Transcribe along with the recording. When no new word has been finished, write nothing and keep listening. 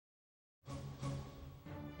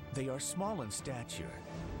They are small in stature,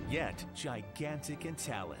 yet gigantic in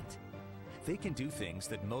talent. They can do things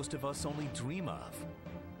that most of us only dream of.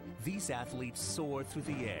 These athletes soar through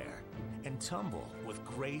the air and tumble with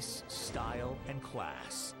grace, style, and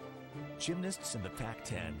class. Gymnasts in the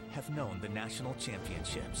Pac-10 have known the national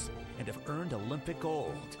championships and have earned Olympic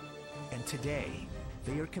gold. And today,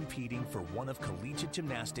 they are competing for one of collegiate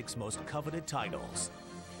gymnastics' most coveted titles.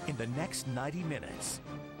 In the next 90 minutes,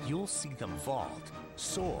 you'll see them vault,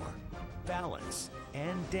 soar, balance,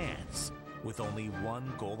 and dance with only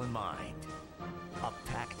one goal in mind: a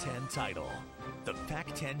Pac-10 title. The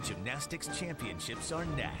Pac-10 Gymnastics Championships are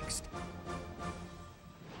next.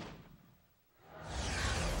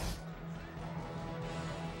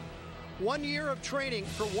 One year of training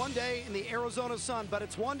for one day in the Arizona sun, but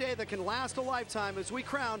it's one day that can last a lifetime as we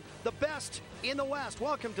crown the best in the West.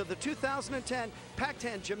 Welcome to the 2010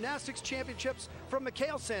 Pac-10 Gymnastics Championships from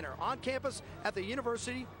McHale Center on campus at the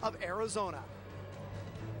University of Arizona.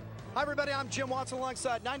 Hi everybody, I'm Jim Watson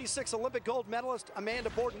alongside 96 Olympic gold medalist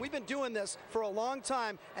Amanda Borden. We've been doing this for a long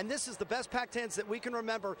time, and this is the best Pac-10s that we can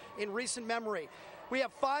remember in recent memory. We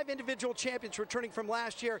have 5 individual champions returning from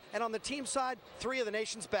last year, and on the team side, 3 of the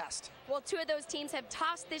nation's best. Well, 2 of those teams have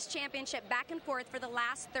tossed this championship back and forth for the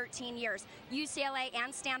last 13 years, UCLA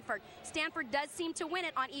and Stanford. Stanford does seem to win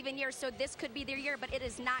it on even years, so this could be their year, but it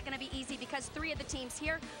is not going to be easy because 3 of the teams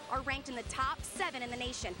here are ranked in the top 7 in the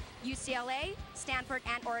nation: UCLA, Stanford,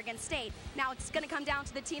 and Oregon State. Now, it's going to come down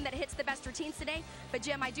to the team that hits the best routines today, but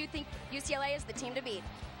Jim, I do think UCLA is the team to beat.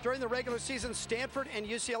 During the regular season, Stanford and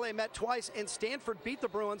UCLA met twice, and Stanford beat the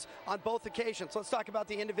Bruins on both occasions. Let's talk about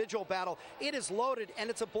the individual battle. It is loaded, and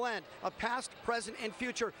it's a blend of past, present, and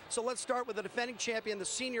future. So let's start with the defending champion, the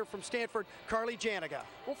senior from Stanford, Carly Janiga.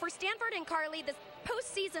 Well, for Stanford and Carly, the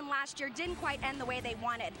postseason last year didn't quite end the way they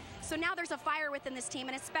wanted. So now there's a fire within this team,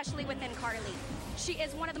 and especially within Carly. She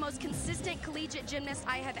is one of the most consistent collegiate gymnasts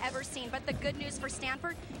I have ever seen. But the good news for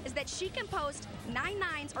Stanford is that she can post 9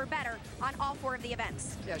 9s or better on all 4 of the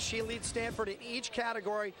events. Yeah, she leads Stanford in each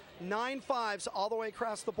category, 9 5s all the way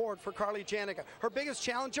across the board for Carly Janiga. Her biggest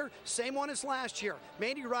challenger, same one as last year.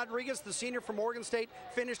 Mandy Rodriguez, the senior from Oregon State,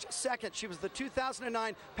 finished 2nd. She was the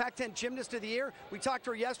 2009 Pac-10 Gymnast of the Year. We talked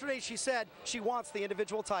to her yesterday. She said she wants the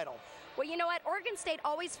individual title. Well, you know what? Oregon State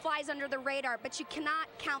always flies under the radar, but you cannot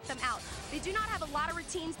count them out. They do not have a lot of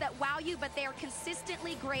routines that wow you, but they are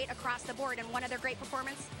consistently great across the board, and one of their great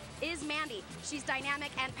performances is Mandy. She's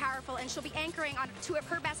dynamic and powerful, and she'll be anchoring on 2 of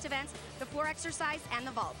her best events, the floor exercise and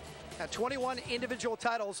the vault. 21 individual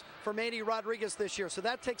titles for Mandy Rodriguez this year, so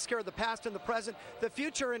that takes care of the past and the present. The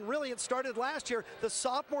future, and really it started last year, the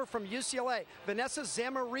sophomore from UCLA, Vanessa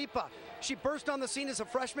Zamaripa. She burst on the scene as a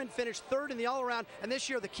freshman, finished 3rd in the all-around, and this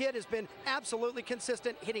year the kid has been absolutely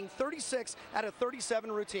consistent, hitting 36 out of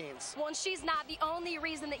 37 routines. Well, and she's not the only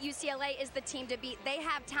reason that UCLA is the team to beat. They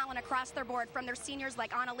have talent across their board, from their seniors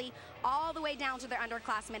like Anna Lee all the way down to their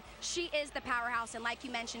underclassmen. She is the powerhouse, and like you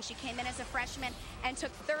mentioned, she came in as a freshman and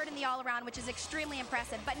took 3rd in the all-around, which is extremely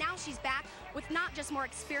impressive. But now she's back with not just more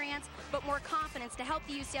experience, but more confidence to help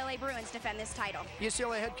the UCLA Bruins defend this title.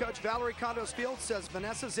 UCLA head coach Valerie Condos-Field says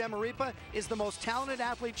Vanessa Zamaripa is the most talented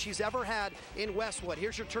athlete she's ever had in Westwood.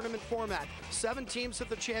 Here's your tournament format: 7 teams at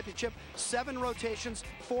the championship, 7 rotations,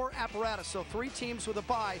 4 apparatus. So 3 teams with a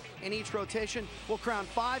bye in each rotation will crown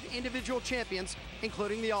 5 individual champions,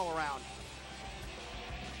 including the all-around.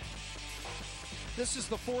 This is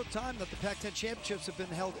the 4th time that the Pac-10 Championships have been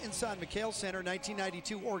held inside McHale Center.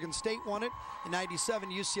 1992, Oregon State won it. In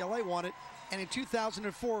 97, UCLA won it. And in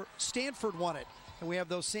 2004, Stanford won it. And we have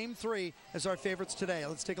those same 3 as our favorites today.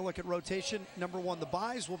 Let's take a look at rotation number 1. The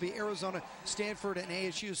byes will be Arizona, Stanford, and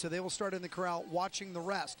ASU, so they will start in the corral watching the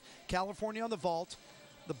rest. California on the vault.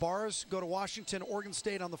 The bars go to Washington, Oregon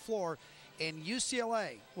State on the floor, and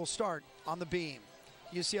UCLA will start on the beam.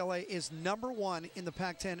 UCLA is number 1 in the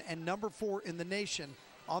Pac-10 and number 4 in the nation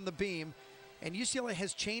on the beam. And UCLA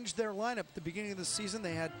has changed their lineup at the beginning of the season.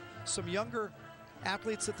 They had some younger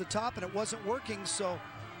athletes at the top, and it wasn't working, so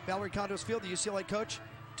Valerie Condos-Field, the UCLA coach,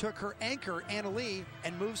 took her anchor, Anna Lee,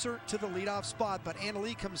 and moves her to the leadoff spot. But Anna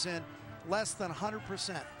Lee comes in less than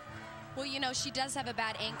 100%. Well, you know, she does have a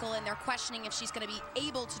bad ankle, and they're questioning if she's going to be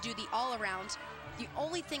able to do the all-around. The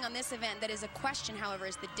only thing on this event that is a question, however,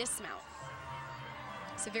 is the dismount.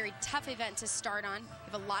 It's a very tough event to start on.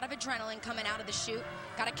 You have a lot of adrenaline coming out of the chute.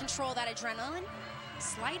 Got to control that adrenaline.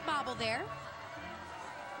 Slight bobble there.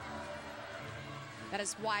 That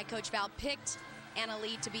is why Coach Val picked Anna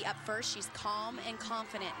Lee to be up first. She's calm and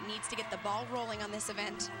confident, needs to get the ball rolling on this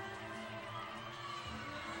event.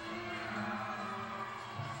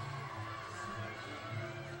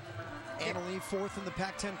 Anna Annalee, fourth in the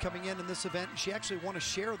Pac-10 coming in this event. She actually won a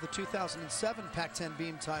share of the 2007 Pac-10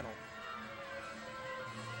 beam title.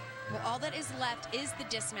 Well, all that is left is the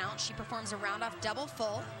dismount. She performs a round-off double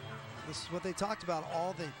full. This is what they talked about,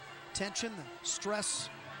 all the tension, the stress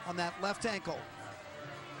on that left ankle.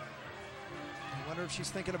 I wonder if she's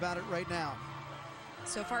thinking about it right now.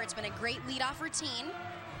 So far, it's been a great lead-off routine.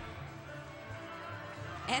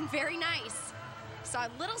 And very nice. Saw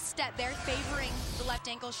a little step there favoring the left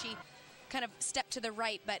ankle. She kind of stepped to the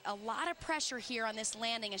right, but a lot of pressure here on this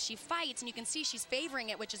landing as she fights, and you can see she's favoring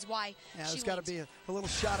it, which is why there's got to be a little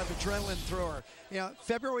shot of adrenaline through her. You know,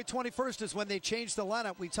 February 21st is when they changed the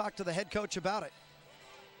lineup. We talked to the head coach about it.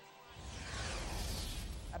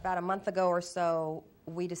 About a month ago or so,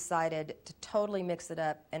 we decided to totally mix it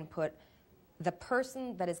up and put the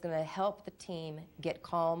person that is going to help the team get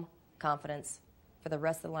calm confidence for the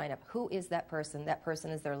rest of the lineup. Who is that person? That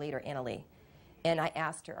person is their leader, Annalee. And I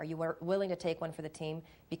asked her, are you willing to take one for the team?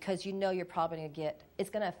 Because you know you're probably going to get, it's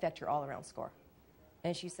going to affect your all-around score.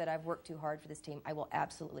 And she said, I've worked too hard for this team. I will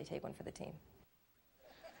absolutely take one for the team.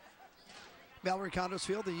 Valerie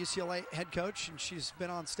Condosfield, the UCLA head coach, and she's been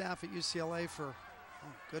on staff at UCLA for, oh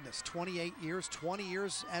goodness, 28 years, 20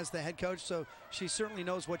 years as the head coach, so she certainly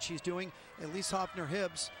knows what she's doing. Elise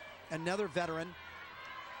Hoffner-Hibbs, another veteran,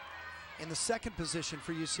 in the second position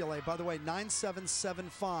for UCLA. By the way,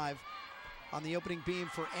 9.775 on the opening beam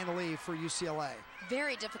for Annalee for UCLA.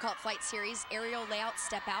 Very difficult flight series, aerial layout,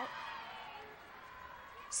 step out.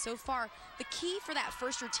 So far, the key for that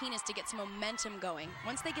first routine is to get some momentum going.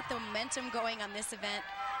 Once they get the momentum going on this event,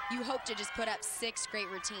 you hope to just put up 6 great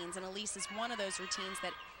routines, and Elise is one of those routines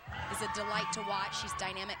that is a delight to watch. She's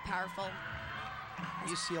dynamic, powerful.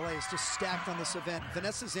 UCLA is just stacked on this event.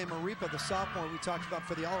 Vanessa Zamaripa, the sophomore we talked about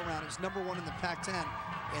for the all-around, is #1 in the Pac-10.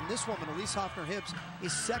 And this woman, Elise Hoffner-Hibbs,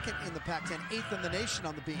 is second in the Pac-10, 8th in the nation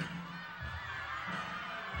on the beam.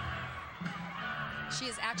 She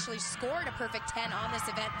has actually scored a perfect 10 on this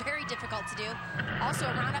event. Very difficult to do. Also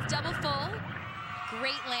a round-off double full.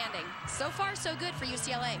 Great landing. So far, so good for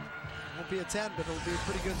UCLA. It won't be a 10, but it'll be a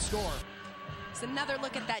pretty good score. It's another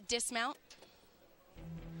look at that dismount.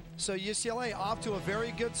 So UCLA off to a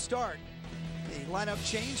very good start. The lineup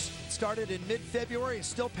change started in mid-February, is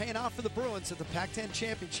still paying off for the Bruins at the Pac-10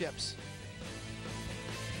 Championships.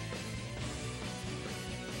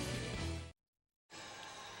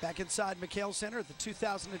 Back inside McHale Center at the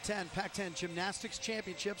 2010 Pac-10 Gymnastics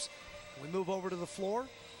Championships. We move over to the floor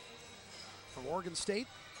from Oregon State.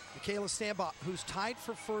 Michaela Stambach, who's tied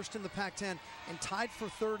for first in the Pac-10 and tied for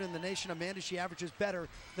third in the nation. Amanda, she averages better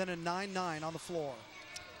than a 9.9 on the floor.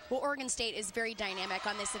 Well, Oregon State is very dynamic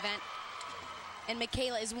on this event. And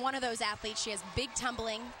Michaela is one of those athletes. She has big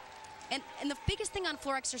tumbling. And the biggest thing on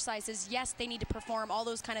floor exercise is, yes, they need to perform all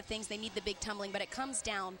those kind of things. They need the big tumbling, but it comes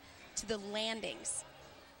down to the landings.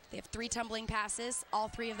 They have 3 tumbling passes, all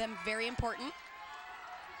 3 of them very important.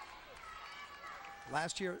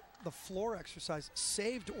 Last year, the floor exercise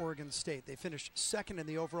saved Oregon State. They finished second in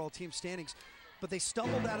the overall team standings, but they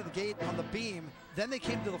stumbled out of the gate on the beam. Then they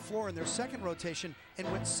came to the floor in their second rotation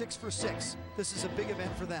and went 6 for 6. This is a big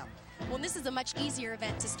event for them. Well, this is a much easier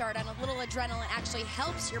event to start on. A little adrenaline actually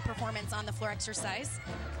helps your performance on the floor exercise.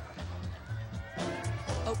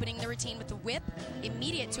 Opening the routine with the whip,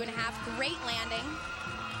 immediate 2.5, great landing.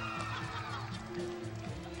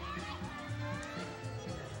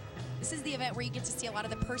 This is the event where you get to see a lot of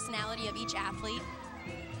the personality of each athlete.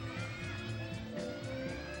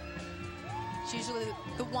 It's usually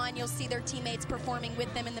the one you'll see their teammates performing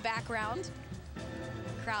with them in the background.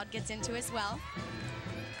 The crowd gets into as well.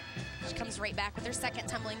 She comes right back with her second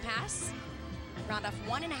tumbling pass. Round off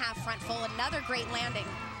 1.5 front full, another great landing.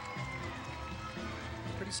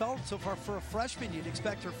 Pretty solid so far for a freshman. You'd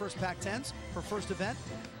expect her first Pac-10s, her first event,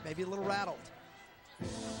 maybe a little rattled.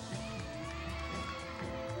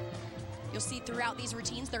 You'll see throughout these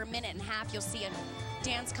routines, they're 1.5 minutes. You'll see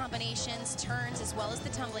dance combinations, turns, as well as the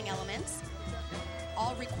tumbling elements.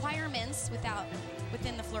 All requirements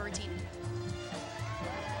within the floor routine.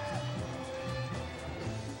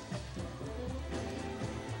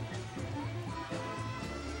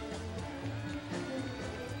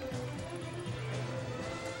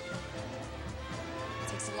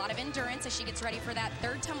 Takes a lot of endurance as she gets ready for that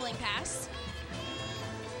third tumbling pass.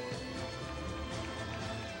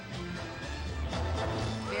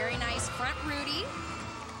 Very nice front Rudy.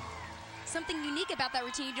 Something unique about that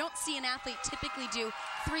routine, you don't see an athlete typically do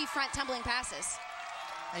 3 front tumbling passes.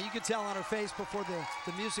 And you could tell on her face before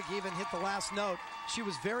the music even hit the last note, she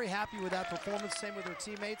was very happy with that performance, same with her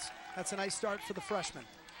teammates. That's a nice start for the freshman.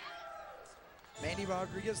 Mandy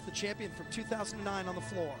Rodriguez, the champion from 2009 on the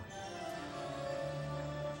floor.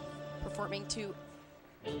 performing to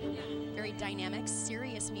very dynamic,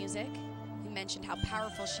 serious music. We mentioned how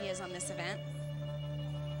powerful she is on this event.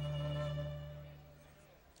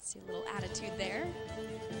 See a little attitude there.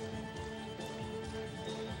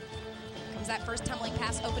 Comes that first tumbling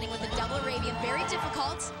pass, opening with a double Arabian. Very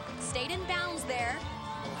difficult. Stayed in bounds there.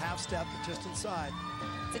 A little half step, but just inside.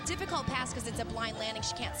 It's a difficult pass because it's a blind landing.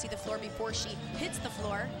 She can't see the floor before she hits the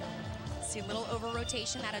floor. See a little over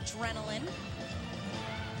rotation, that adrenaline.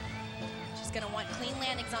 She's going to want clean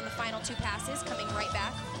landings on the final two passes. Coming right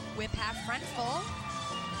back, whip half front full.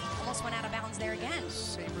 Almost went out of bounds there again.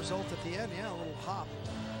 Same result at the end, yeah, a little hop.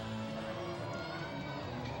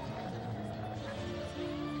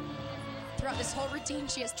 Throughout this whole routine,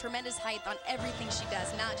 she has tremendous height on everything she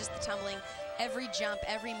does, not just the tumbling, every jump,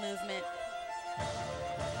 every movement.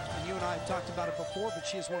 And you and I have talked about it before, but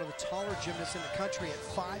she is one of the taller gymnasts in the country at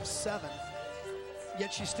 5'7",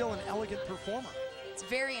 yet she's still an elegant performer. It's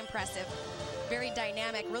very impressive, very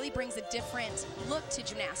dynamic, really brings a different look to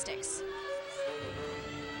gymnastics.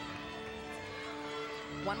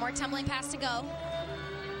 One more tumbling pass to go.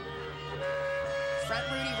 Front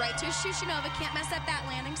Rudy right to Shushinova. Can't mess up that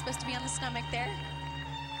landing. Supposed to be on the stomach there.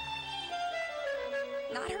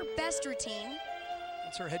 Not her best routine.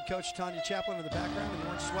 That's her head coach, Tanya Chaplin, in the background in the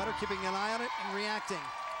orange sweater, keeping an eye on it and reacting.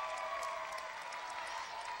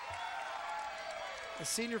 A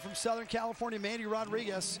senior from Southern California, Mandy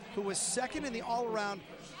Rodriguez, who was second in the all-around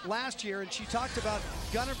last year, and she talked about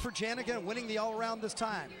gunning for Janica and winning the all-around this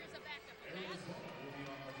time.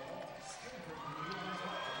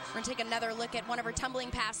 We're going to take another look at one of her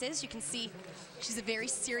tumbling passes. You can see she's a very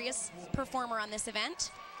serious performer on this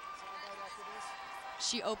event.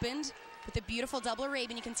 She opened with a beautiful double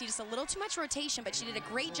Arabian. You can see just a little too much rotation, but she did a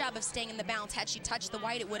great job of staying in the bounce. Had she touched the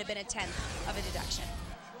white, it would have been a 10th of a deduction.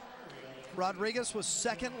 Rodriguez was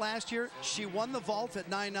second last year. She won the vault at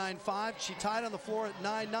 9.95. She tied on the floor at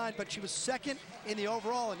 9.9, but she was second in the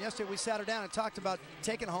overall. And yesterday we sat her down and talked about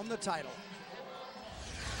taking home the title.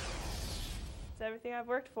 It's everything I've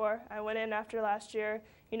worked for. I went in after last year,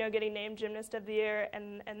 you know, getting named Gymnast of the Year,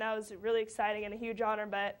 and that was really exciting and a huge honor,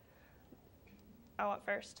 but I want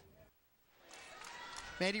first.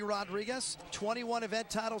 Mandy Rodriguez, 21 event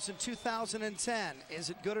titles in 2010.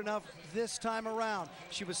 Is it good enough this time around?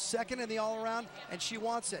 She was second in the all-around, and she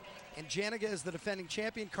wants it. And Janica is the defending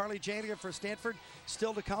champion. Carly Janica for Stanford,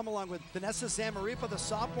 still to come, along with Vanessa Zamaripa, the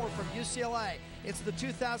sophomore from UCLA. It's the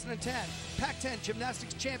 2010 Pac-10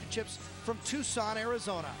 Gymnastics Championships from Tucson,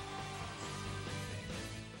 Arizona.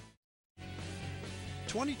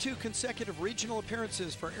 22 consecutive regional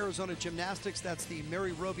appearances for Arizona Gymnastics. That's the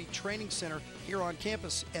Mary Roby Training Center here on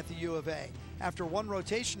campus at the U of A. After one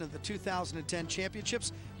rotation of the 2010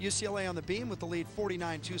 championships, UCLA on the beam with the lead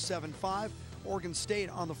 49-275. Oregon State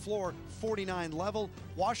on the floor 49 level.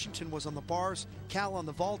 Washington was on the bars. Cal on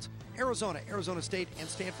the vault. Arizona, Arizona State, and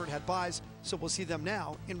Stanford had buys, so we'll see them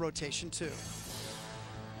now in rotation 2.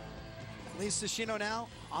 Lisa Ashino now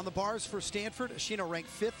on the bars for Stanford. Ashino ranked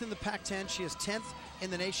 5th in the Pac-10. She is 10th in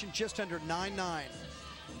the nation, just under 9.9.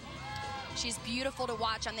 She's beautiful to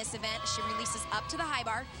watch on this event. She releases up to the high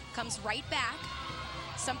bar, comes right back.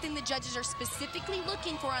 Something the judges are specifically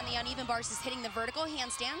looking for on the uneven bars is hitting the vertical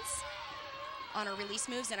handstands on her release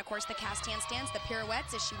moves, and of course the cast handstands, the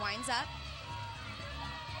pirouettes as she winds up.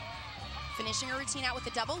 Finishing her routine out with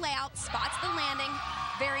a double layout, spots the landing.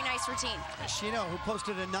 Very nice routine. Ashino, who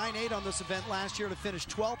posted a 9.8 on this event last year to finish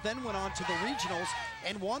 12th, then went on to the regionals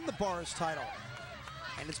and won the bars title.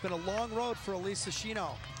 And it's been a long road for Elise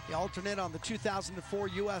Ashino, the alternate on the 2004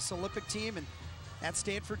 U.S. Olympic team. And at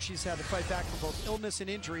Stanford, she's had to fight back from both illness and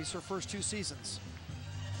injuries her first 2 seasons.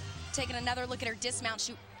 Taking another look at her dismount,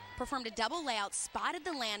 she performed a double layout, spotted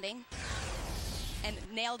the landing, and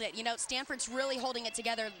nailed it. You know, Stanford's really holding it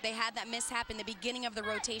together. They had that mishap in the beginning of the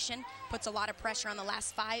rotation, puts a lot of pressure on the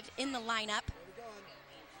last 5 in the lineup.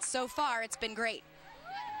 So far, it's been great.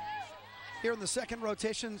 Here in the second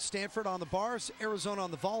rotation, Stanford on the bars, Arizona on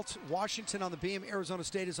the vault, Washington on the beam, Arizona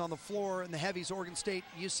State is on the floor, and the heavies, Oregon State,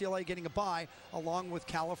 UCLA getting a bye, along with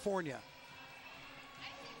California.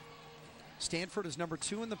 Stanford is number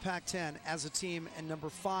 2 in the Pac-10 as a team and number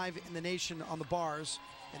 5 in the nation on the bars.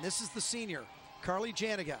 And this is the senior, Carly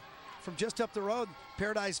Janica, from just up the road,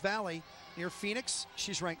 Paradise Valley, near Phoenix.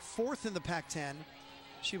 She's ranked 4th in the Pac-10.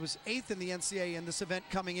 She was 8th in the NCAA in this event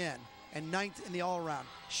coming in, and 9th in the all-around.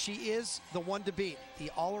 She is the one to beat, the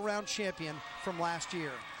all-around champion from last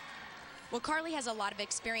year. Well, Carly has a lot of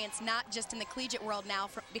experience, not just in the collegiate world now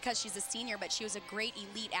because she's a senior, but she was a great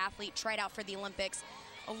elite athlete, tried out for the Olympics.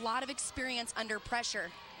 A lot of experience under pressure.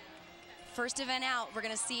 First event out, we're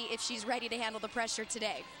going to see if she's ready to handle the pressure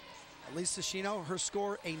today. Lisa Shino, her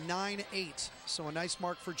score a 9.8. So a nice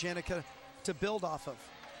mark for Janica to build off of.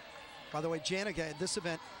 By the way, Janica at this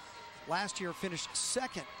event last year finished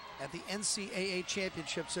second at the NCAA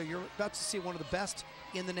championship. So you're about to see one of the best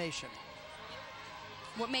in the nation.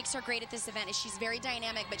 What makes her great at this event is she's very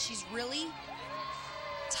dynamic, but she's really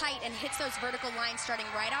tight and hits those vertical lines starting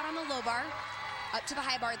right out on the low bar, up to the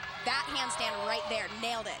high bar. That handstand right there,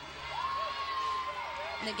 nailed it.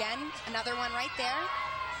 And again, another one right there.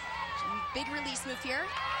 Big release move here.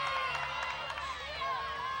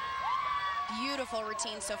 Beautiful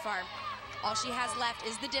routine so far. All she has left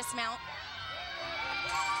is the dismount.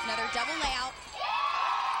 Another double layout.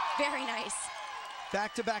 Very nice.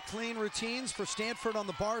 Back-to-back clean routines for Stanford on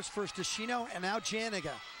the bars. First Shino and now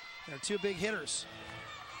Janica. They're two big hitters.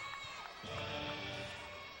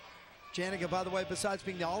 Janica, by the way, besides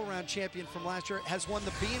being the all-around champion from last year, has won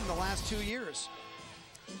the beam the last 2 years.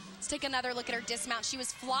 Let's take another look at her dismount. She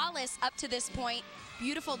was flawless up to this point.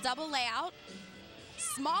 Beautiful double layout.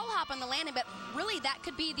 Small hop on the landing, but really that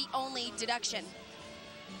could be the only deduction.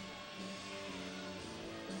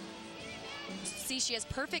 See, she has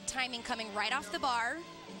perfect timing coming right off the bar.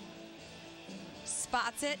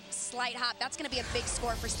 Spots it, slight hop. That's going to be a big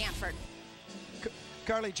score for Stanford.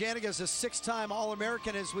 Carly, Janica is a 6-time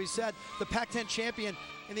All-American, as we said, the Pac-10 champion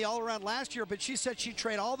in the all-around last year, but she said she'd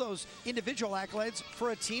trade all those individual accolades for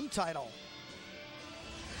a team title.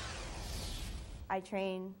 I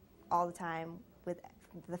train all the time with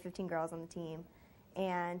the 15 girls on the team,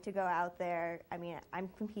 and to go out there, I mean, I'm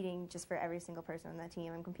competing just for every single person on that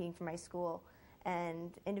team. I'm competing for my school,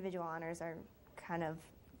 and individual honors are kind of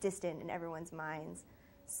distant in everyone's minds.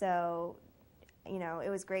 So, you know, it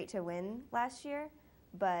was great to win last year,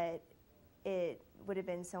 but it would have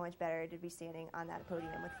been so much better to be standing on that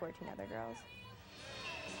podium with 14 other girls.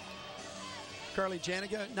 Carly,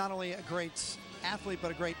 Janica, not only a great athlete,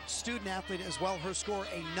 but a great student athlete as well. Her score,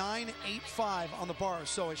 a 9.85 on the bar.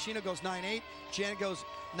 So Ashina goes 9.8, Janica goes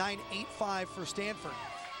 9.85 for Stanford.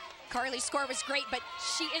 Carly's score was great, but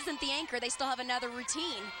she isn't the anchor. They still have another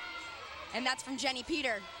routine, and that's from Jenny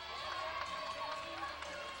Peter.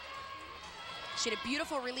 She had a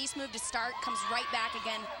beautiful release move to start, comes right back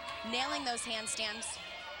again, nailing those handstands.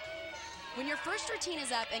 When your first routine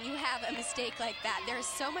is up and you have a mistake like that, there is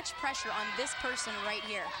so much pressure on this person right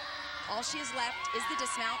here. All she has left is the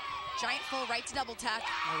dismount, giant full right to double tuck,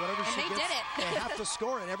 Whatever and she they gets, did it. They have to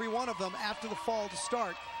score it. Every one of them after the fall to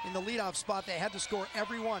start in the leadoff spot, they had to score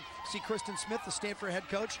every one. See Kristen Smith, the Stanford head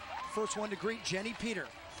coach, first one to greet Jenny Peter,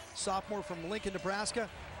 sophomore from Lincoln, Nebraska.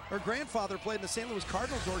 Her grandfather played in the St. Louis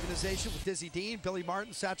Cardinals organization with Dizzy Dean, Billy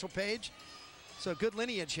Martin, Satchel Paige. So good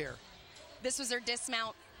lineage here. This was her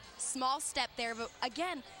dismount. Small step there, but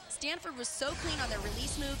again, Stanford was so clean on their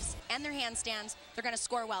release moves and their handstands. They're going to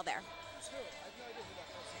score well there.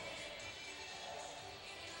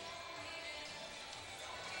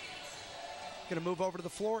 Going to move over to the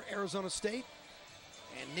floor, Arizona State.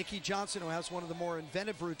 And Nikki Johnson, who has one of the more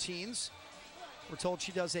inventive routines. We're told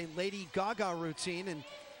she does a Lady Gaga routine, and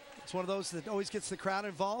it's one of those that always gets the crowd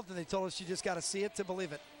involved, and they told us you just got to see it to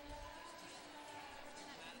believe it.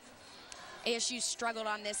 ASU struggled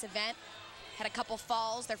on this event, had a couple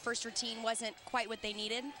falls. Their first routine wasn't quite what they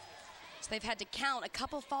needed, so they've had to count a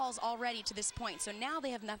couple falls already to this point. So now they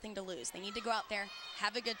have nothing to lose. They need to go out there,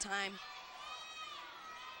 have a good time.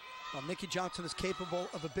 Well, Nikki Johnson is capable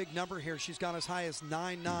of a big number here. She's gone as high as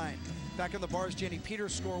 9.9. Back on the bars, Jenny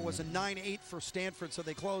Peters' score was a 9.8 for Stanford, so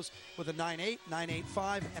they close with a 9.8,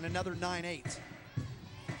 9.85, and another 9.8.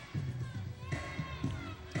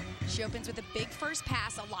 She opens with a big first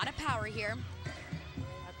pass, a lot of power here.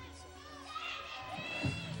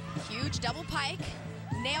 Huge double pike,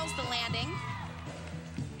 nails the landing.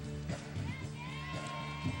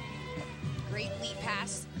 Great lead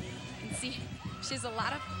pass. You can see she has a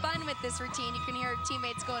lot of fun with this routine. You can hear her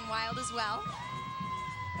teammates going wild as well.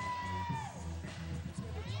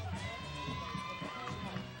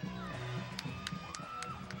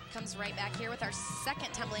 Comes right back here with our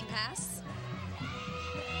second tumbling pass.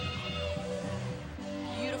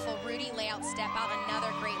 Beautiful Rudy layout step out,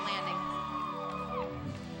 another great landing.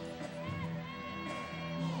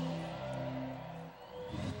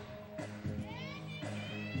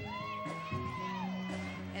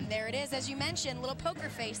 And there it is, as you mentioned, little poker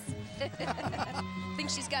face. I think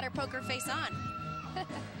she's got her poker face on.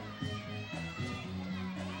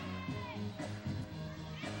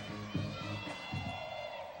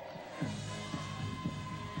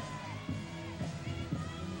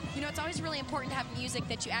 You know, it's always always really important to have music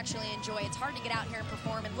that you actually enjoy. It's hard to get out here and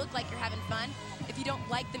perform and look like you're having fun if you don't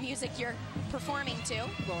like the music you're performing to.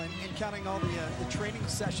 Well, and counting all the training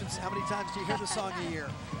sessions, how many times do you hear the song a year?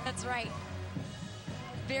 That's right.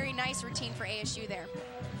 Very nice routine for ASU there.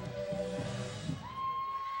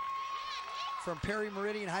 From Perry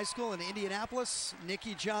Meridian High School in Indianapolis,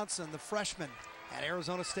 Nikki Johnson, the freshman at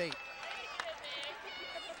Arizona State.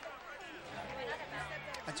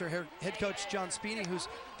 That's her head coach, John Speeney, who's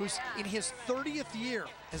in his 30th year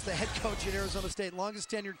as the head coach at Arizona State,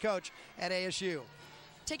 longest tenured coach at ASU.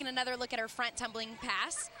 Taking another look at her front tumbling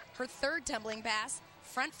pass, her third tumbling pass,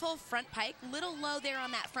 front full, front pike, little low there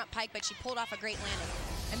on that front pike, but she pulled off a great landing.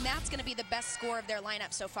 And that's going to be the best score of their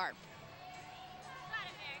lineup so far.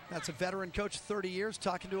 That's a veteran coach, 30 years,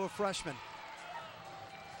 talking to a freshman.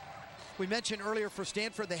 We mentioned earlier for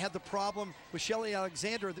Stanford, they had the problem with Shelly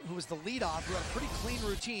Alexander, who was the leadoff, who had a pretty clean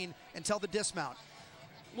routine until the dismount.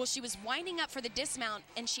 Well, she was winding up for the dismount,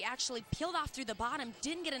 and she actually peeled off through the bottom,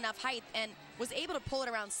 didn't get enough height, and was able to pull it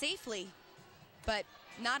around safely, but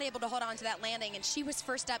not able to hold on to that landing. And she was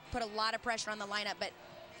first up, put a lot of pressure on the lineup, but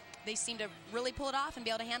they seemed to really pull it off and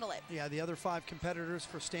be able to handle it. Yeah, the other 5 competitors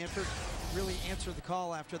for Stanford really answered the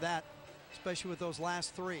call after that, especially with those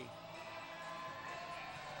last 3.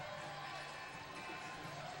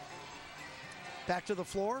 Back to the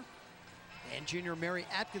floor, and junior Mary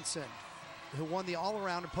Atkinson, who won the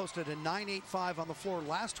all-around and posted a 9.85 on the floor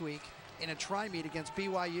last week in a tri-meet against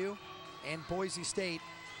BYU and Boise State.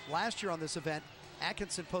 Last year on this event,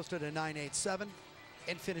 Atkinson posted a 9.87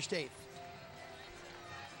 and finished 8th.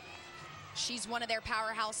 She's one of their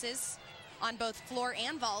powerhouses on both floor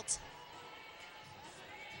and vault.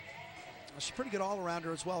 She's a pretty good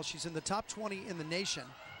all-arounder as well. She's in the top 20 in the nation.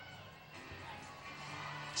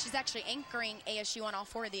 She's actually anchoring ASU on all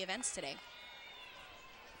 4 of the events today.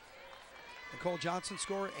 Nicole Johnson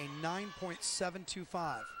scored a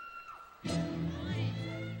 9.725.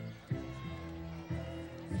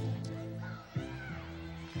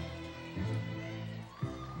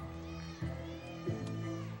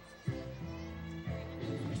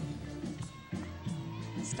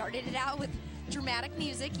 Started it out with dramatic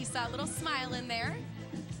music. You saw a little smile in there.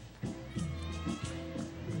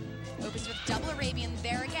 Opens with double Arabian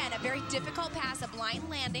there again. A very difficult pass, a blind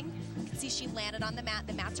landing. You can see she landed on the mat.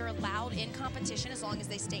 The mats are allowed in competition as long as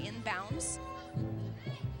they stay in bounds.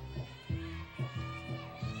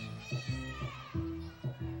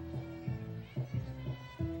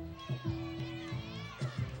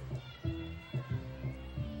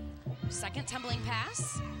 Second tumbling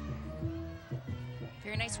pass.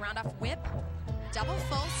 Very nice round off whip. Double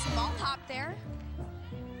full, small hop there.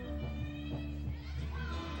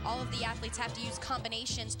 All of the athletes have to use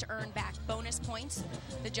combinations to earn back bonus points.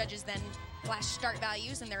 The judges then flash start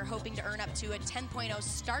values, and they're hoping to earn up to a 10.0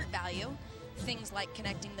 start value. Things like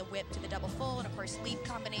connecting the whip to the double full, and of course leap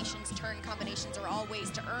combinations, turn combinations are all ways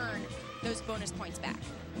to earn those bonus points back.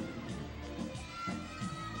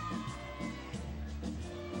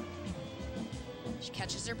 She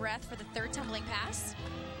catches her breath for the third tumbling pass.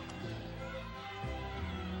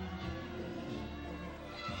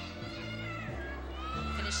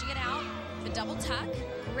 Finishing it out, the double tuck,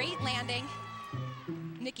 great landing.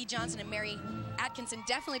 Nikki Johnson and Mary Atkinson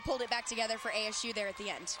definitely pulled it back together for ASU there at the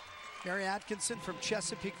end. Mary Atkinson from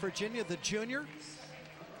Chesapeake, Virginia, the junior.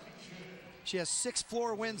 She has 6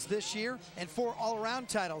 floor wins this year and 4 all-around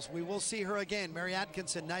titles. We will see her again. Mary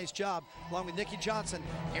Atkinson, nice job, along with Nikki Johnson,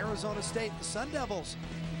 Arizona State, the Sun Devils,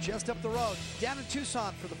 just up the road, down in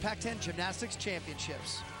Tucson for the Pac-10 Gymnastics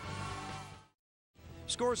Championships.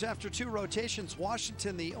 Scores after 2 rotations.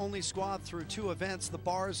 Washington, the only squad through 2 events, the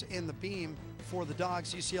bars and the beam for the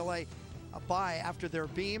Dogs. UCLA a bye after their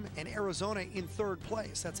beam, and Arizona in 3rd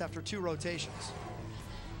place. That's after 2 rotations.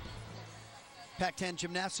 Pac-10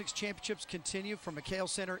 Gymnastics Championships continue from McHale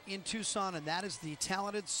Center in Tucson, and that is the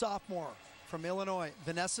talented sophomore from Illinois,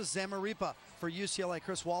 Vanessa Zamaripa for UCLA.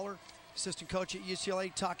 Chris Waller, assistant coach at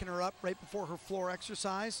UCLA, talking her up right before her floor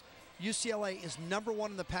exercise. UCLA is #1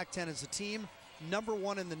 in the Pac-10 as a team,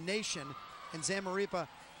 #1 in the nation, and Zamaripa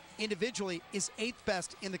individually is 8th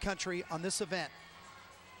best in the country on this event.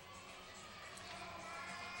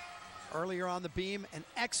 Earlier on the beam, an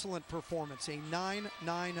excellent performance, a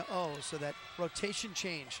 9.90, so that rotation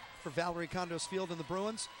change for Valerie Condos Field and the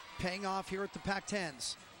Bruins paying off here at the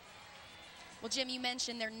Pac-10s. Well, Jim, you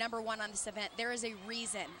mentioned they're #1 on this event. There is a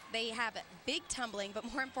reason. They have big tumbling, but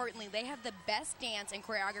more importantly, they have the best dance and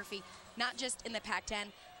choreography, not just in the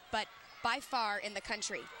Pac-10, but by far in the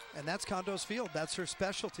country. And that's Condos Field. That's her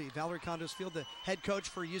specialty. Valerie Condos Field, the head coach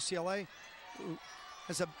for UCLA, who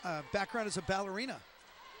has a background as a ballerina.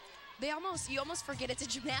 You almost forget it's a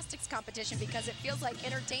gymnastics competition because it feels like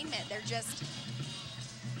entertainment. They're just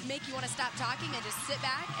make you want to stop talking and just sit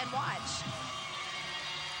back and watch.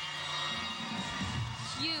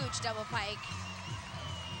 Huge double pike.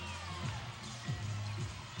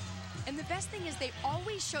 And the best thing is they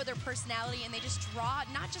always show their personality and they just draw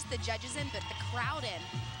not just the judges in, but the crowd in.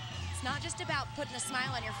 It's not just about putting a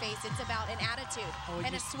smile on your face, it's about an attitude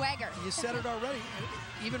and a swagger. You said it already.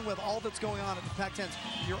 Even with all that's going on at the Pac-10s,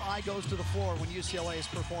 your eye goes to the floor when UCLA is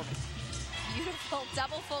performing. Beautiful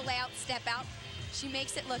double full layout step out. She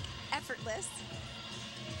makes it look effortless.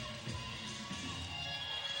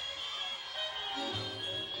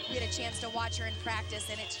 We had a chance to watch her in practice,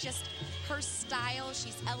 and it's just her style.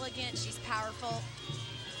 She's elegant, she's powerful,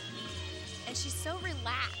 and she's so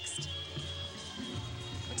relaxed.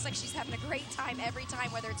 Looks like she's having a great time every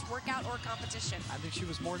time, whether it's workout or competition. I think she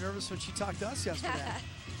was more nervous when she talked to us yesterday.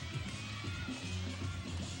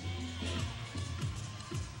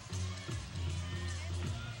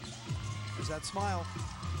 There's that smile.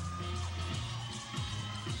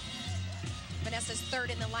 Vanessa's third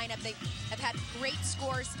in the lineup. They have had great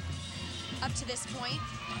scores up to this point.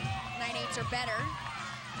 9/8s or better.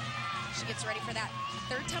 She gets ready for that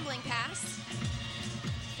third tumbling pass.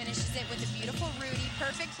 Finishes it with a beautiful Rudy.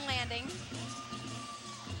 Perfect landing.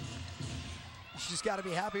 She's got to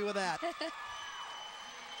be happy with that.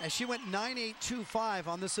 As she went 9.825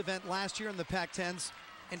 on this event last year in the Pac-10s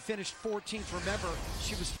and finished 14th. Remember,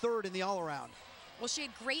 she was third in the all-around. Well, she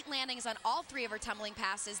had great landings on all three of her tumbling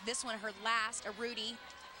passes. This one, her last, a Rudy.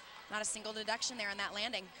 Not a single deduction there on that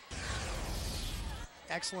landing.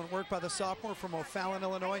 Excellent work by the sophomore from O'Fallon,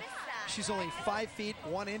 Illinois. She's only 5 feet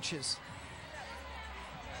 1 inch.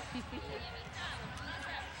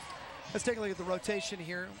 Let's take a look at the rotation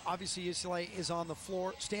here. Obviously, UCLA is on the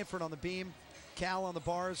floor, Stanford on the beam, Cal on the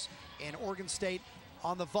bars, and Oregon State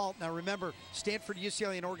on the vault. Now remember, Stanford,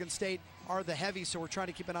 UCLA, and Oregon State are the heavy, so we're trying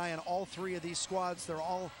to keep an eye on all three of these squads. They're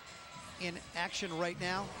all in action right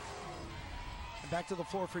now. And back to the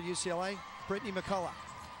floor for UCLA, Brittany McCullough.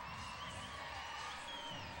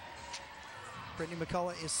 Brittany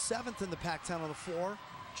McCullough is 7th in the Pac-10 on the floor,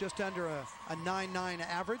 just under a 9.9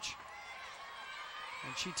 average.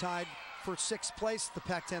 And she tied for 6th place at the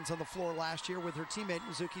Pac-10s on the floor last year with her teammate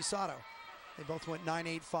Mizuki Sato. They both went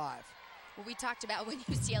 9.85. Well, we talked about when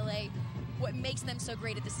UCLA, what makes them so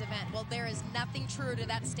great at this event. Well, there is nothing truer to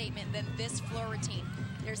that statement than this floor routine.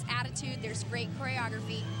 There's attitude, there's great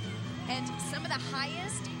choreography, and some of the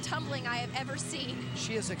highest tumbling I have ever seen.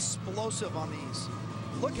 She is explosive on these.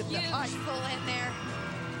 Look at the height. Huge full in there.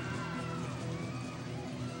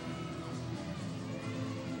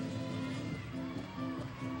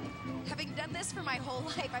 Having done this for my whole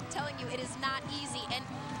life, I'm telling you, it is not easy. And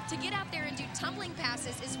to get out there and do tumbling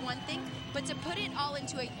passes is one thing, but to put it all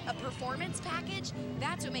into a performance package,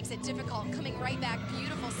 that's what makes it difficult. Coming right back,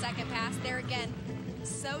 beautiful second pass. There again,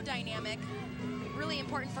 so dynamic. Really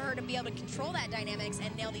important for her to be able to control that dynamics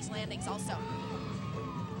and nail these landings also.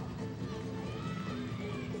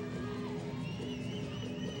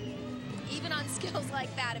 Even on skills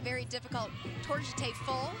like that, a very difficult torsion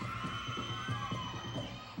full.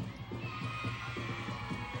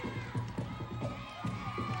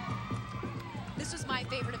 This was my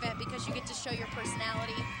favorite event because you get to show your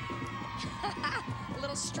personality. A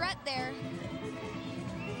little strut there.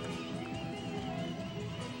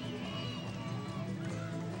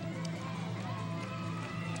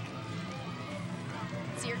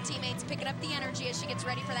 See her teammates picking up the energy as she gets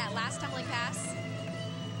ready for that last tumbling pass.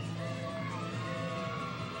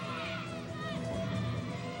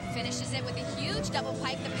 Finishes it with a huge double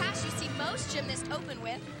pike, the pass you see most gymnasts open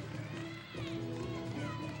with.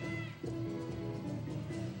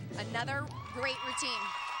 Another great routine.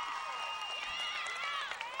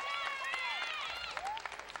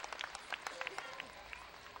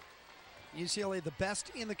 UCLA, the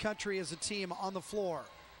best in the country as a team on the floor.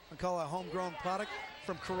 McCullough, a homegrown product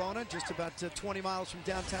from Corona, just about 20 miles from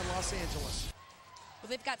downtown Los Angeles. Well,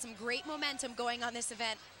 they've got some great momentum going on this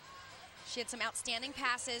event. She had some outstanding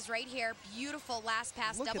passes right here. Beautiful last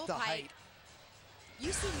pass, Look double at the pike. height.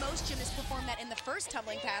 You see most gymnasts perform that in the first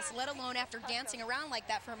tumbling pass, let alone after dancing around like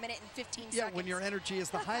that for a minute and 15 seconds. Yeah, when your energy is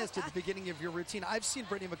the highest at the beginning of your routine. I've seen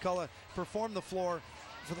Brittany McCullough perform the floor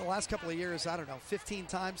for the last couple of years, I don't know, 15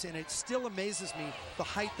 times, and it still amazes me the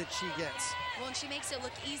height that she gets. Well, and she makes it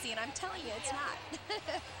look easy, and I'm telling you, it's not.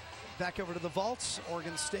 Back over to the vaults,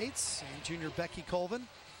 Oregon State's and junior Becky Colvin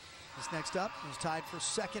is next up, who's tied for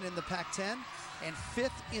 2nd in the Pac-10 and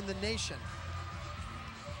 5th in the nation.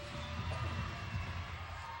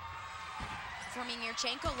 Performing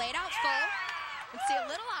Yurchenko, laid out full. Let's see a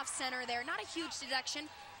little off center there, not a huge deduction.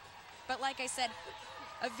 But like I said,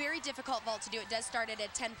 a very difficult vault to do. It does start at a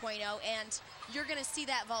 10.0, and you're going to see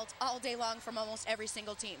that vault all day long from almost every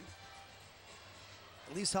single team.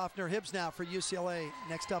 Elise Hoffner-Hibbs now for UCLA,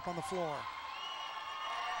 next up on the floor.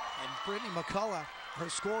 And Brittany McCullough, her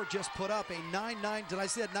score just put up a 9.9, did I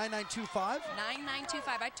say that 9.925?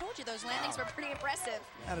 9.925. I told you those landings were pretty impressive.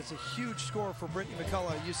 That is a huge score for Brittany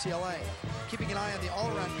McCullough at UCLA. Keeping an eye on the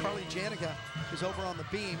all-around, Carly Janica is over on the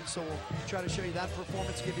beam, so we'll try to show you that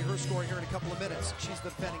performance, give you her score here in a couple of minutes. She's the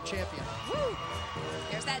defending champion. Woo!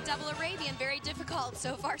 There's that double Arabian, very difficult.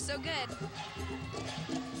 So far, so good.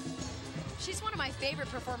 She's one of my favorite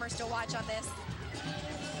performers to watch on this.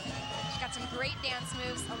 She's got some great dance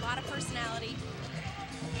moves, a lot of personality.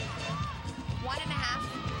 1.5,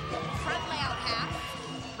 front layout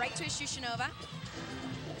half, right to a Shushinova.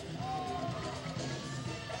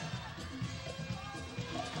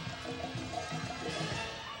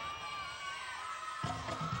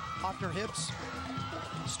 Hoffner-Hibbs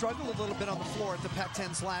struggled a little bit on the floor at the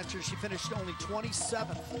Pac-10s last year. She finished only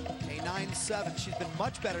 27th, a 9.7. She's been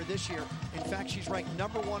much better this year. In fact, she's ranked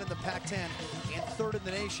 #1 in the Pac-10 and 3rd in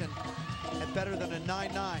the nation at better than a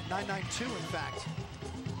 9.9, 9.92 in fact.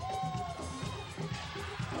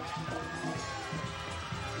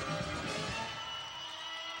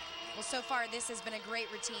 Well, so far, this has been a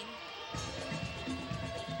great routine.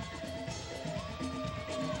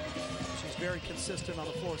 She's very consistent on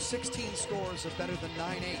the floor. 16 scores of better than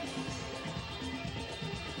 9.8.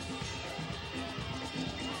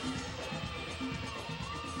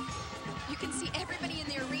 You can see everybody in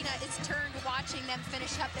the arena is turned watching them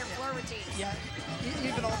finish up their floor routines. Yeah,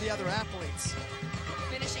 even all the other athletes.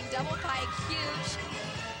 Finishing double pike, huge.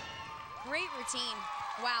 Great routine.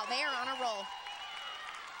 Wow, they are on a roll.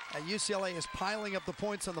 UCLA is piling up the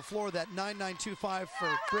points on the floor. That 9.925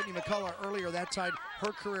 for Brittany McCullough earlier, that tied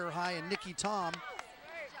her career high, and Nikki Tom,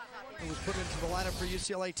 who was put into the lineup for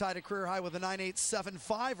UCLA, tied a career high with a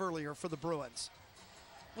 9.875 earlier for the Bruins.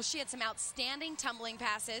 Well, she had some outstanding tumbling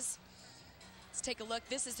passes. Let's take a look.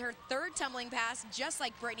 This is her 3rd tumbling pass, just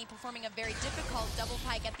like Brittany, performing a very difficult double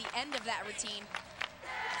pike at the end of that routine.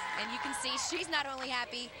 And you can see she's not only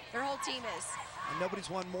happy, their whole team is. And nobody's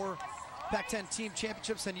won more Pac-10 team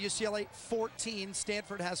championships than UCLA, 14.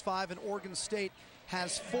 Stanford has 5, and Oregon State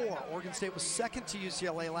has 4. Oregon State was 2nd to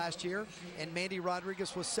UCLA last year, and Mandy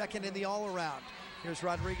Rodriguez was 2nd in the all-around. Here's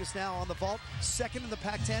Rodriguez now on the vault, 2nd in the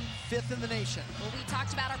Pac-10, 5th in the nation. Well, we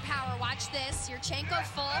talked about our power. Watch this. Yurchenko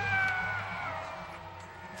full.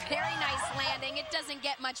 Very nice landing. It doesn't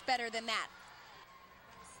get much better than that.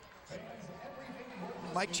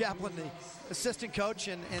 Mike Chaplin, the assistant coach,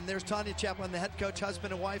 and there's Tanya Chaplin, the head coach,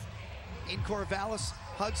 husband and wife, in Corvallis,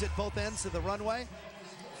 hugs at both ends of the runway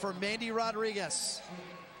for Mandy Rodriguez.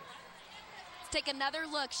 Let's take another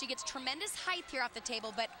look. She gets tremendous height here off the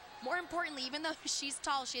table, but more importantly, even though she's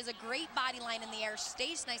tall, she has a great body line in the air,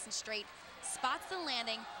 stays nice and straight, spots the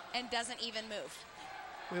landing, and doesn't even move.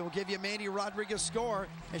 We will give you Mandy Rodriguez's score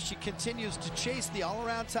as she continues to chase the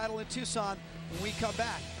all-around title in Tucson when we come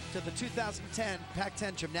back to the 2010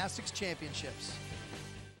 Pac-10 Gymnastics Championships.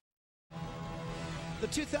 The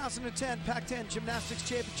 2010 Pac-10 Gymnastics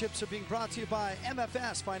Championships are being brought to you by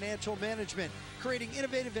MFS Financial Management, creating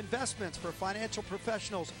innovative investments for financial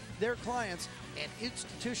professionals, their clients, and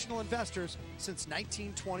institutional investors since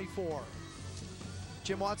 1924.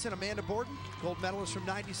 Jim Watson, Amanda Borden, gold medalist from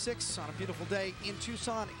 '96 on a beautiful day in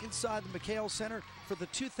Tucson inside the McHale Center for the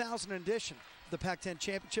 2000 edition of the Pac-10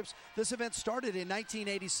 Championships. This event started in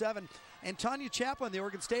 1987, and Tanya Chaplin, the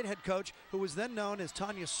Oregon State head coach, who was then known as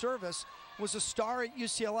Tanya Service, was a star at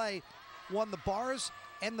UCLA, won the bars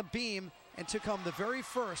and the beam, and took home the very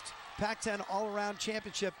first Pac-10 all-around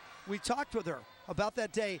championship. We talked with her about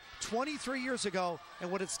that day 23 years ago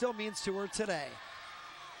and what it still means to her today.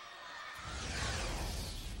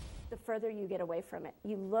 The further you get away from it,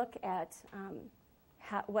 you look at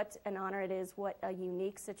what an honor it is, what a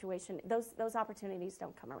unique situation. Those opportunities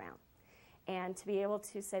don't come around. And to be able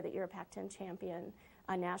to say that you're a Pac-10 champion,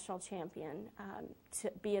 a national champion,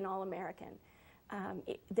 to be an All-American,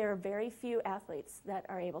 there are very few athletes that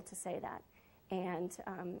are able to say that. And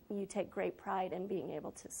you take great pride in being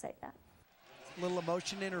able to say that. A little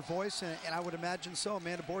emotion in her voice, and I would imagine so.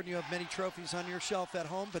 Amanda Borden, you have many trophies on your shelf at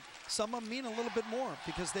home, but some of them mean a little bit more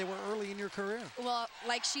because they were early in your career. Well,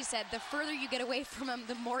 like she said, the further you get away from them,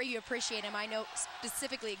 the more you appreciate them. I know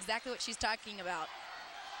specifically exactly what she's talking about.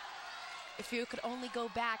 If you could only go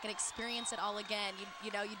back and experience it all again,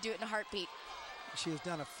 you know, you'd do it in a heartbeat. She has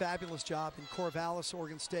done a fabulous job in Corvallis.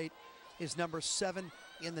 Oregon State is number 7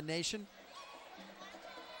 in the nation.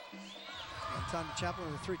 And Tanya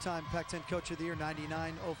Chaplin, the 3-time Pac-10 Coach of the Year,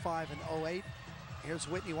 99, 05, and 08. Here's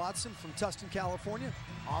Whitney Watson from Tucson, California,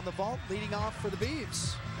 on the vault, leading off for the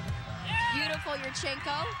Beavs. Beautiful,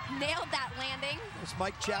 Yurchenko. Nailed that landing. There's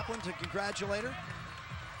Mike Chaplin to congratulate her.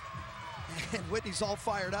 And Whitney's all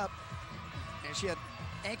fired up. And she had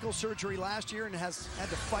ankle surgery last year and has had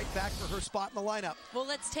to fight back for her spot in the lineup. Well,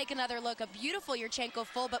 let's take another look. A beautiful Yurchenko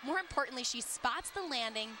full, but more importantly, she spots the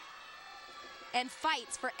landing and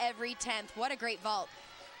fights for every 10th. What a great vault.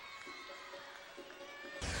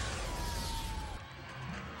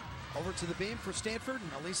 Over to the beam for Stanford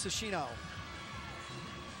and Elisa Shino.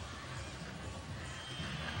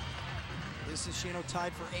 Elisa Shino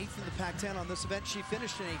tied for 8th in the Pac-10 on this event. She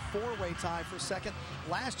finished in a 4-way tie for 2nd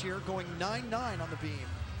last year, going 9-9 on the beam.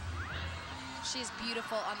 She's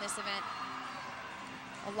beautiful on this event.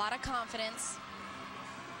 A lot of confidence.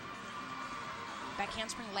 Back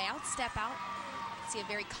handspring layout, step out. See a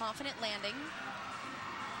very confident landing.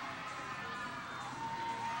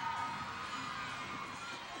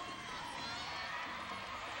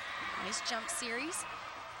 Nice jump series.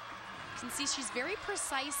 You can see she's very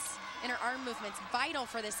precise in her arm movements, vital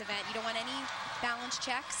for this event. You don't want any balance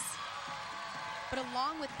checks. But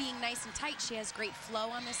along with being nice and tight, she has great flow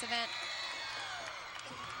on this event.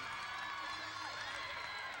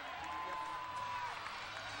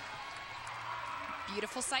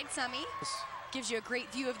 Beautiful side semi. Gives you a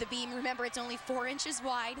great view of the beam. Remember, it's only 4 inches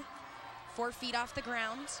wide, 4 feet off the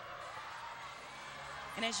ground.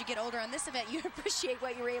 And as you get older on this event, you appreciate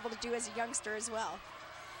what you were able to do as a youngster as well.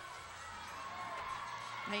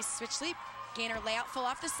 Nice switch leap. Gainer layout full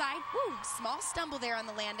off the side. Woo, small stumble there on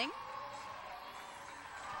the landing.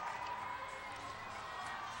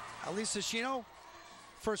 Elisa Shino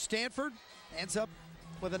for Stanford ends up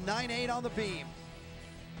with a 9-8 on the beam.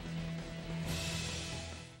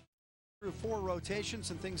 Through 4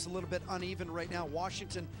 rotations and things a little bit uneven right now.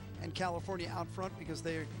 Washington and California out front because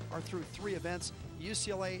they are through 3 events.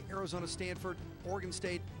 UCLA, Arizona, Stanford, Oregon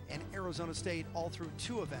State, and Arizona State all through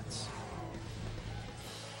 2 events.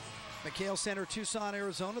 McHale Center, Tucson,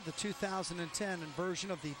 Arizona, the 2010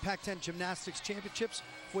 version of the Pac-10 Gymnastics Championships.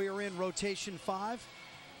 We are in rotation 5.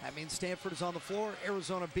 That means Stanford is on the floor,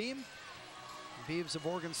 Arizona beam. The Beavs of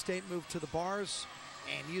Oregon State move to the bars,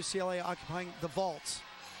 and UCLA occupying the vaults.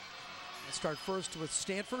 Let's start first with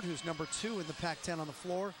Stanford, who's number 2 in the Pac-10 on the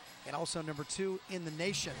floor, and also number 2 in the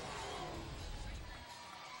nation.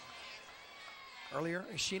 Earlier,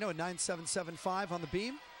 Shino at 9.775 on the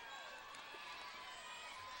beam.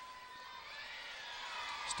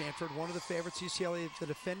 Stanford, one of the favorites. UCLA, the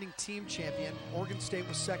defending team champion. Oregon State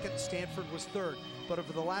was 2nd, Stanford was 3rd. But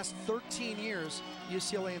over the last 13 years,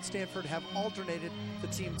 UCLA and Stanford have alternated the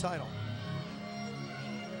team title.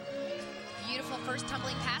 Beautiful first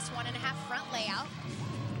tumbling pass, 1.5 front layout.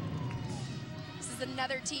 This is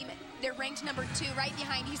another team. They're ranked number 2 right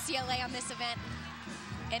behind UCLA on this event.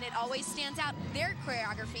 And it always stands out, their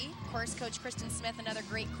choreography. Of course, Coach Kristen Smith, another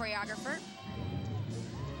great choreographer.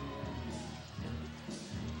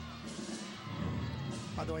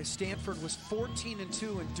 By the way, Stanford was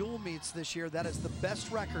 14-2 in dual meets this year. That is the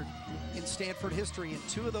best record in Stanford history, and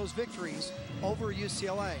 2 of those victories over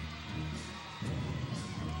UCLA.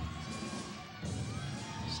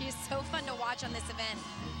 She is so fun to watch on this event.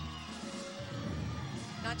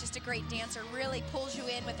 Not just a great dancer, really pulls you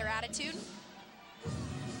in with her attitude.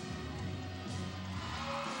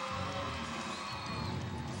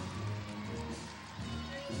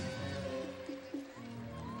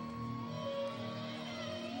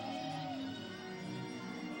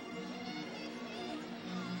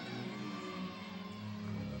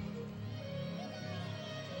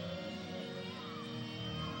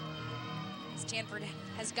 Stanford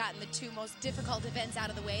has gotten the 2 most difficult events out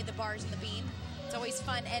of the way, the bars and the beam. It's always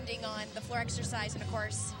fun ending on the floor exercise and, of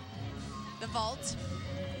course, the vault.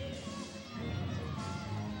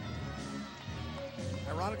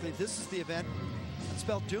 Ironically, this is the event that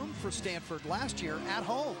spelled doom for Stanford last year at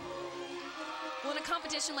home. Well, in a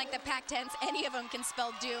competition like the Pac-10s, any of them can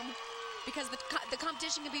spell doom because the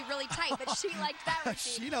competition can be really tight, but she liked that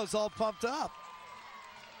routine. Shino's all pumped up.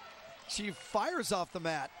 She fires off the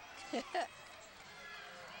mat.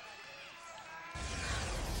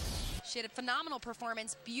 She had a phenomenal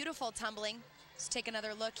performance, beautiful tumbling. Let's take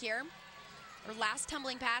another look here. Her last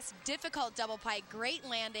tumbling pass, difficult double pike, great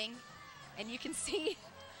landing. And you can see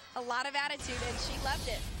a lot of attitude, and she loved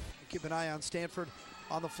it. Keep an eye on Stanford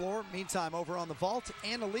on the floor. Meantime, over on the vault,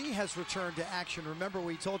 Anna Lee has returned to action. Remember,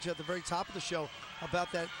 we told you at the very top of the show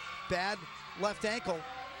about that bad left ankle.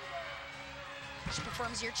 She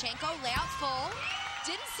performs Yurchenko, layout full.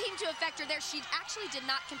 didn't seem to affect her there. She actually did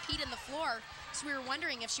not compete in the floor, so we were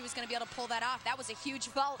wondering if she was going to be able to pull that off. That was a huge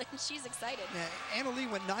vault, and she's excited. Yeah, Anna Lee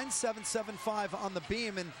went 9.775 on the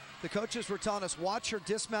beam, and the coaches were telling us watch her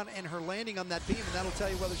dismount and her landing on that beam, and that'll tell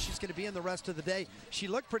you whether she's going to be in the rest of the day. She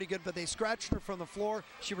looked pretty good, but they scratched her from the floor.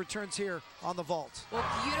 She returns here on the vault. Well,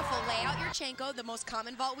 beautiful layout. Yurchenko, the most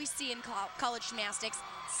common vault we see in college gymnastics,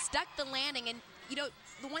 stuck the landing, and you know,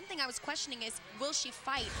 the one thing I was questioning is, will she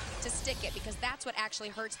fight to stick it? Because that's what actually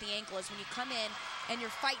hurts the ankle, is when you come in and you're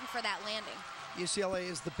fighting for that landing. UCLA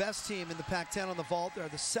is the best team in the Pac-10 on the vault. They're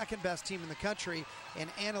the second best team in the country, and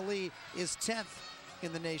Anna Lee is 10th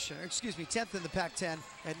in the nation. Excuse me, 10th in the Pac-10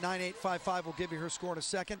 at 9.855. We'll give you her score in a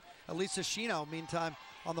second. Elisa Shino, meantime,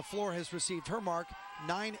 on the floor has received her mark,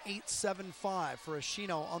 9.875 for a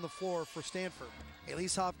Shino on the floor for Stanford.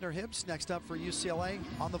 Elise Hoffner-Hibbs next up for UCLA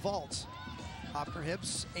on the vault.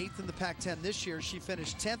 Hoffner-Hibbs, 8th in the Pac-10 this year. She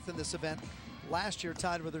finished 10th in this event last year,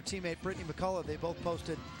 tied with her teammate Brittany McCullough. They both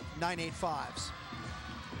posted 9.85s.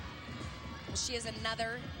 She is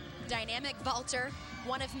another dynamic vaulter,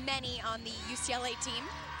 one of many on the UCLA team.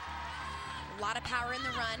 A lot of power in the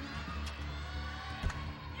run.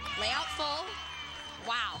 Layout full.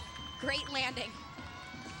 Wow, great landing.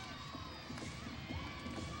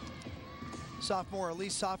 Sophomore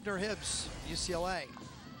Elise Hoffner-Hibbs, UCLA.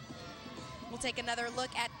 We'll take another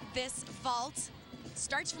look at this vault.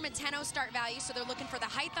 Starts from a 10-0 start value, so they're looking for the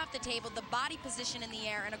height off the table, the body position in the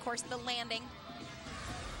air, and of course the landing.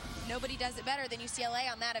 Nobody does it better than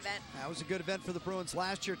UCLA on that event. That was a good event for the Bruins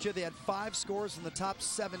last year, too. They had 5 scores in the top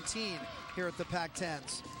 17 here at the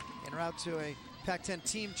Pac-10s, en route to a Pac-10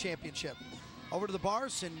 team championship. Over to the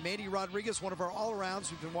bars, and Mandy Rodriguez, one of our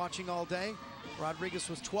all-arounds we've been watching all day. Rodriguez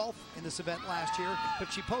was 12th in this event last year,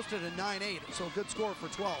 but she posted a 9.8, so a good score for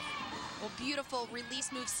 12th. Well, beautiful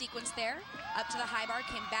release move sequence there. Up to the high bar,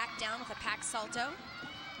 came back down with a Pac salto.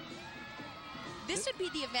 This would be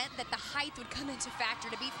the event that the height would come into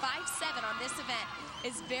factor. To be 5'7" on this event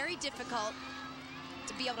is very difficult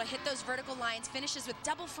to be able to hit those vertical lines. Finishes with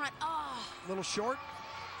double front. Oh. A little short.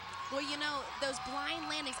 Well, you know, those blind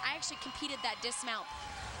landings, I actually competed that dismount.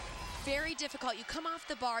 Very difficult. You come off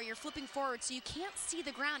the bar, you're flipping forward, so you can't see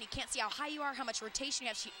the ground. You can't see how high you are, how much rotation you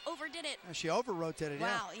have. She overdid it. And she over-rotated,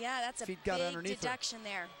 yeah. Wow, yeah, that's a Feet got big underneath deduction her.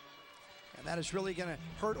 there. And that is really going to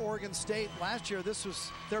hurt Oregon State. Last year, this was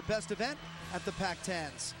their best event at the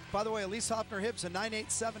Pac-10s. By the way, Elise Hoffner-Hibbs, a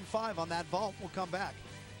 9.875 on that vault. We'll come back.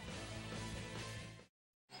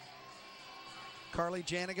 Carly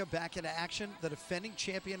Janiga back into action, the defending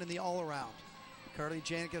champion in the all-around. Carly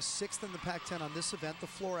Janiga 6th in the Pac-10 on this event, the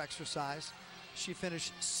floor exercise. She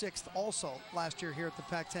finished 6th also last year here at the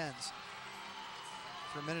Pac-10s.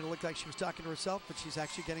 For a minute, it looked like she was talking to herself, but she's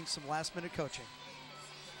actually getting some last-minute coaching.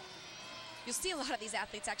 You'll see a lot of these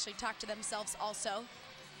athletes actually talk to themselves also.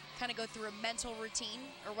 Kind of go through a mental routine,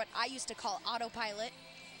 or what I used to call autopilot.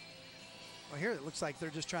 Well, here it looks like they're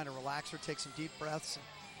just trying to relax or take some deep breaths.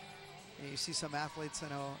 And you see some athletes, I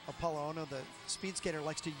know Apollo Ono, the speed skater,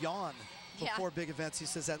 likes to yawn before big events. He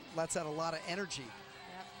says that lets out a lot of energy.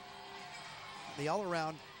 Yep. The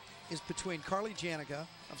all-around is between Carly Janiga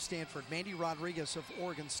of Stanford, Mandy Rodriguez of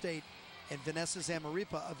Oregon State, and Vanessa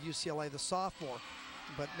Zamaripa of UCLA, the sophomore.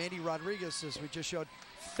 But Mandy Rodriguez, as we just showed,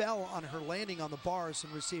 fell on her landing on the bars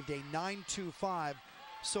and received a 9.25.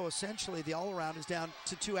 So essentially, the all-around is down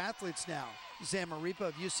to 2 athletes now. Zamaripa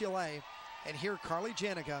of UCLA, and here Carly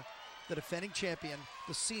Janiga, the defending champion,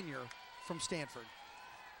 the senior from Stanford.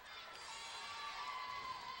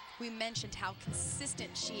 We mentioned how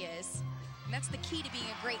consistent she is, and that's the key to being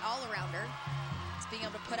a great all-arounder. It's being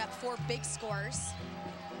able to put up 4 big scores.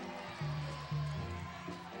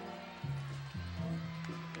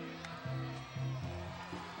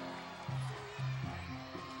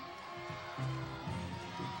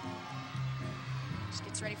 She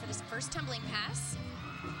gets ready for this first tumbling pass.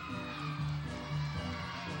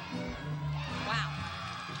 Wow.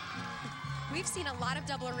 We've seen a lot of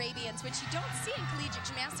double Arabians, which you don't see in collegiate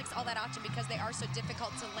gymnastics all that often because they are so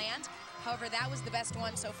difficult to land. However, that was the best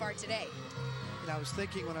one so far today. And I was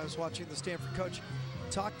thinking when I was watching the Stanford coach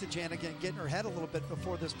talk to Janiga and get in her head a little bit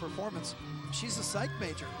before this performance, she's a psych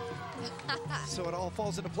major. So it all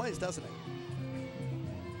falls into place, doesn't it?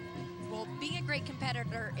 Well, being a great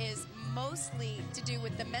competitor is mostly to do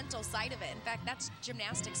with the mental side of it. In fact, that's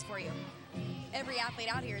gymnastics for you. Every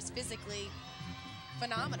athlete out here is physically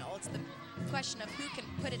phenomenal. It's the question of who can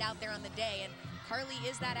put it out there on the day, and Carly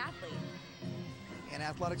is that athlete. And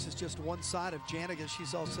athletics is just one side of Janiga.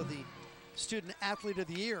 She's also the Student Athlete of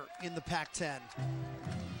the Year in the Pac-10.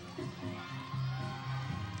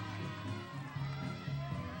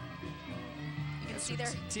 You can see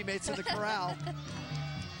their teammates in the corral.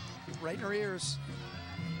 Right in her ears.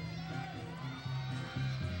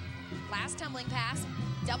 Last tumbling pass,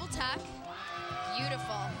 double tuck,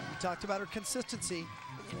 beautiful. We talked about her consistency.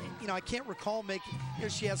 You know, I can't recall making,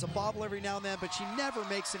 she has a bobble every now and then, but she never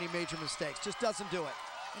makes any major mistakes, just doesn't do it.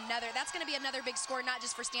 That's going to be another big score, not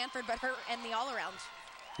just for Stanford, but her and the all-around.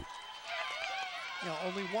 You know,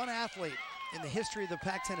 only one athlete in the history of the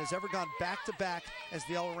Pac-10 has ever gone back-to-back as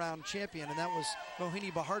the all-around champion, and that was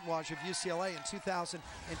Mohini Bhardwaj of UCLA in 2000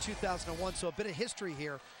 and 2001. So a bit of history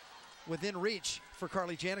here within reach for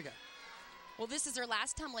Carly Janiga. Well, this is her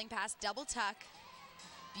last tumbling pass, double tuck,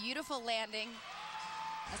 beautiful landing,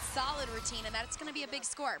 a solid routine, and that's going to be a big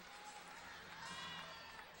score.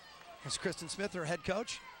 Here's Kristen Smith, her head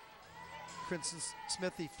coach. Kristen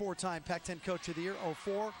Smith, the four-time Pac-10 Coach of the Year,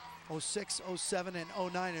 04, 06, 07,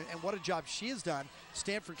 and 09, and what a job she has done.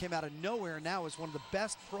 Stanford came out of nowhere and now is one of the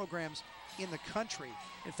best programs in the country.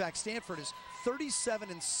 In fact, Stanford is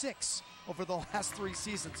 37-6 over the last 3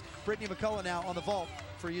 seasons. Brittany McCullough now on the vault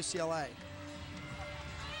for UCLA.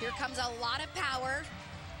 Here comes a lot of power.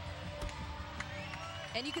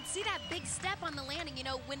 And you can see that big step on the landing. You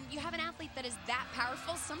know, when you have an athlete that is that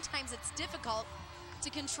powerful, sometimes it's difficult to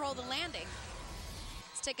control the landing.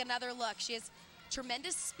 Let's take another look. She has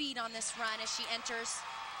tremendous speed on this run as she enters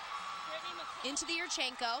into the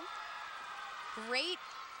Yurchenko. Great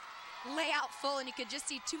layout full, and you could just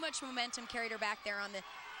see too much momentum carried her back there on the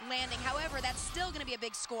landing. However, that's still going to be a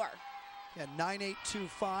big score. Yeah,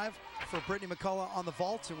 9.825 for Brittany McCullough on the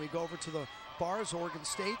vault, and we go over to the bars, Oregon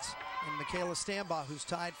State, and Michaela Stambaugh, who's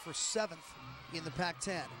tied for 7th in the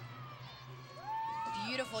Pac-10.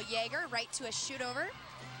 Beautiful Jaeger, right to a shoot over.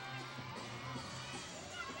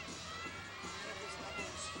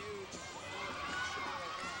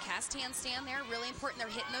 Cast handstand there, really important. They're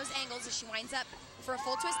hitting those angles as she winds up for a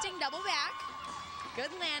full twisting double back.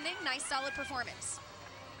 Good landing, nice solid performance.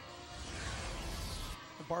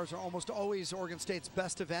 The bars are almost always Oregon State's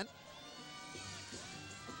best event.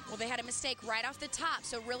 Well, they had a mistake right off the top,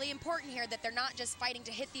 so really important here that they're not just fighting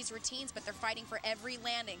to hit these routines, but they're fighting for every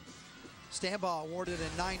landing. Stambaugh awarded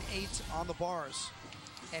a 9.8 on the bars.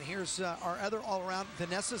 And here's our other all-around,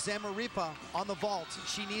 Vanessa Zamaripa on the vault.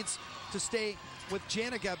 She needs to stay with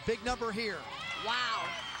Janiga. Big number here. Wow.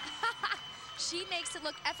 She makes it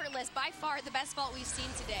look effortless. By far the best vault we've seen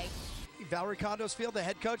today. Valerie Condosfield, the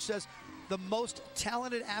head coach, says the most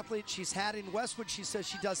talented athlete she's had in Westwood. She says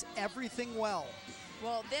she does everything well.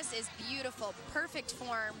 Well, this is beautiful. Perfect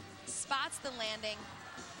form. Spots the landing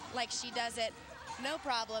like she does it, no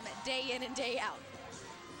problem, day in and day out.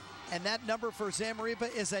 And that number for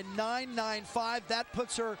Zamaripa is a 9.95. That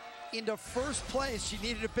puts her into first place. She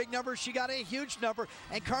needed a big number. She got a huge number.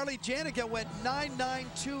 And Carly Janiga went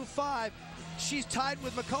 9.925. She's tied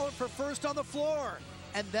with McCullough for first on the floor.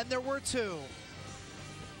 And then there were 2.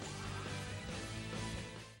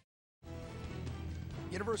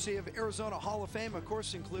 University of Arizona Hall of Fame, of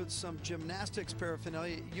course, includes some gymnastics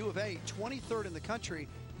paraphernalia. U of A, 23rd in the country.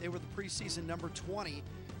 They were the preseason number 20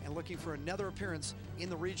 and looking for another appearance in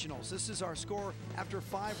the regionals. This is our score after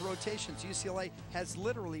 5 rotations. UCLA has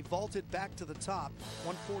literally vaulted back to the top,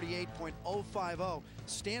 148.050.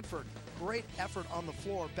 Stanford, great effort on the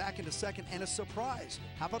floor, back into second, and a surprise.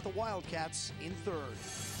 How about the Wildcats in third?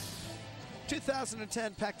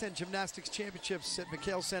 2010 Pac-10 Gymnastics Championships at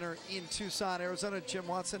McHale Center in Tucson, Arizona. Jim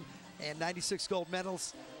Watson and 96 gold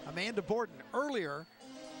medals. Amanda Borden earlier.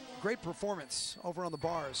 Great performance over on the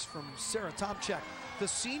bars from Sarah Tomchek, the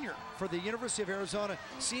senior for the University of Arizona.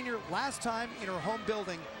 Senior last time in her home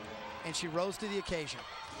building, and she rose to the occasion.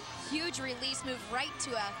 Huge release move right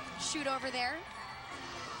to a shoot over there.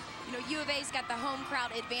 You know, U of A's got the home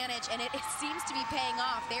crowd advantage, and it seems to be paying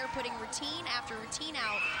off. They are putting routine after routine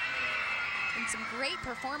out. And some great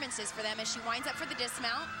performances for them as she winds up for the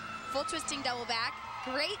dismount. Full twisting double back.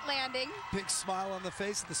 Great landing. Big smile on the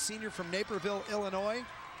face of the senior from Naperville, Illinois.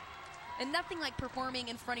 And nothing like performing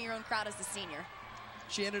in front of your own crowd as the senior.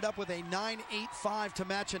 She ended up with a 9.85 to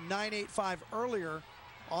match a 9.85 earlier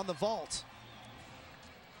on the vault.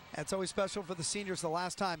 That's always special for the seniors, the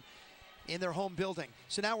last time in their home building.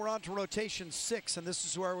 So now we're on to rotation 6, and this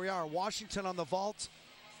is where we are. Washington on the vault.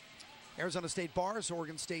 Arizona State bars,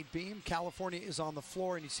 Oregon State beam. California is on the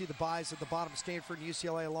floor, and you see the buys at the bottom. Stanford and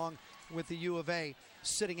UCLA along with the U of A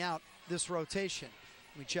sitting out this rotation.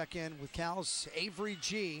 We check in with Cal's Avery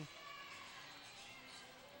G.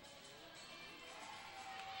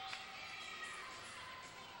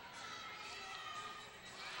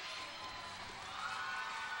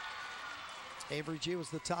 Avery G was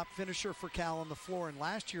the top finisher for Cal on the floor in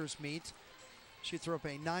last year's meet. She threw up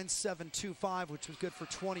a 9.725, which was good for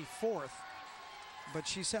 24th. but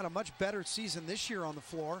she's had a much better season this year on the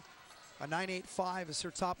floor. A 9.85 is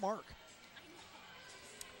her top mark.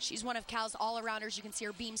 She's one of Cal's all-arounders. You can see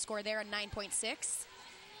her beam score there, a 9.6.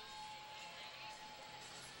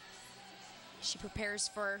 She prepares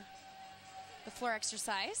for the floor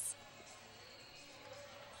exercise.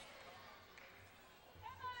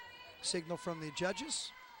 Signal from the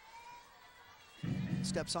judges.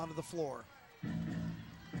 Steps onto the floor.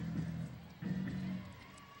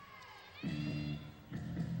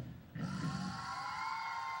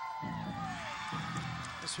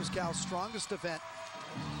 This was Cal's strongest event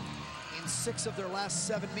in 6 of their last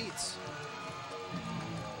 7 meets.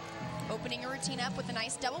 Opening a routine up with a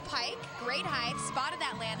nice double pike. Great height, spotted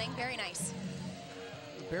that landing, very nice.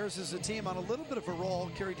 The Bears as a team on a little bit of a roll.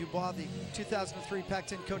 Carrie Dubois, the 2003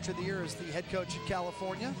 Pac-10 Coach of the Year, is the head coach in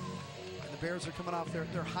California. And the Bears are coming off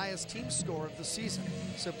their highest team score of the season.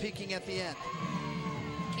 So peaking at the end.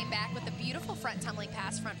 Came back with a beautiful front tumbling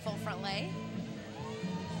pass, front full front lay.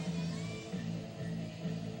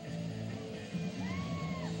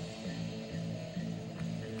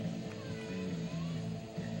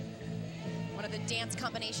 One of the dance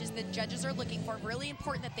combinations the judges are looking for. Really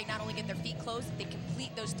important that they not only get their feet closed, that they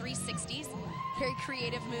complete those 360s. Very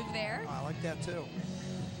creative move there. I like that too.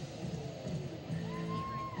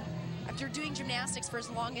 After doing gymnastics for as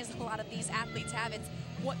long as a lot of these athletes have, it's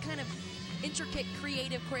what kind of intricate,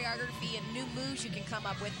 creative choreography and new moves you can come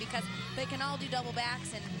up with, because they can all do double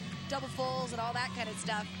backs and double fulls and all that kind of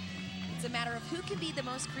stuff. It's a matter of who can be the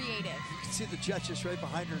most creative. You can see the judges right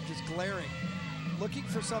behind her just glaring, looking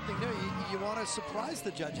for something new. You want to surprise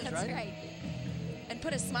the judges, That's right? And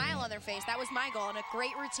put a smile on their face. That was my goal, and a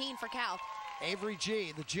great routine for Cal. Avery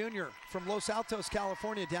G., the junior from Los Altos,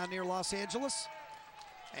 California, down near Los Angeles,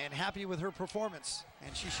 and happy with her performance,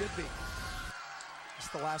 and she should be. It's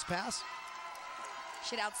the last pass.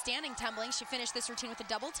 She had outstanding tumbling. She finished this routine with a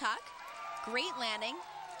double tuck. Great landing.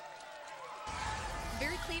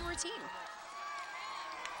 Very clean routine.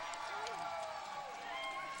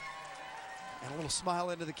 And a little smile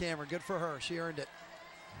into the camera. Good for her. She earned it.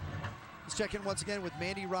 Let's check in once again with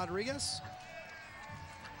Mandy Rodriguez.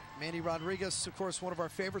 Mandy Rodriguez, of course, one of our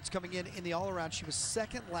favorites coming in the all-around. She was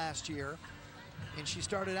second last year, and she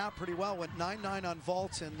started out pretty well. Went 9.9 on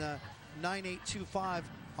vaults and 9.825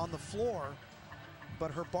 on the floor.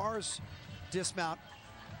 But her bars dismount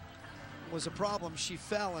was a problem. She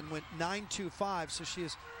fell and went 9.25, so she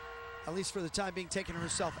is, at least for the time being, taking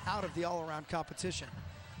herself out of the all-around competition.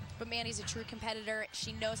 But Mandy's a true competitor.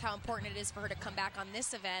 She knows how important it is for her to come back on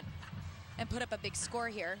this event and put up a big score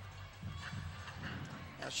here.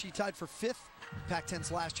 Now she tied for 5th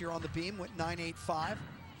Pac-10s last year on the beam, went 9.85.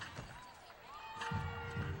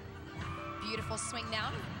 Beautiful swing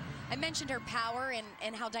down. I mentioned her power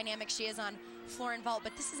and how dynamic she is on floor and vault,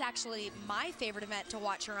 but this is actually my favorite event to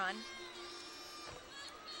watch her on.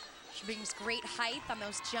 She brings great height on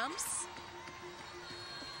those jumps.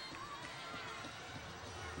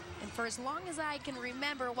 And for as long as I can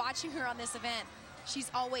remember watching her on this event, she's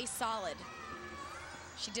always solid.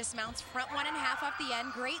 She dismounts front 1.5 off the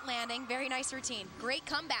end. Great landing, very nice routine. Great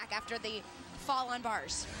comeback after the fall on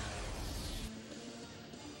bars.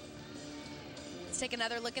 Let's take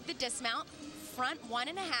another look at the dismount. Front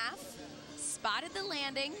 1.5, spotted the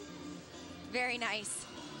landing. Very nice.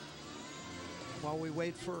 While we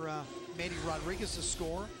wait for Mandy Rodriguez to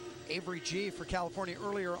score, Avery G. for California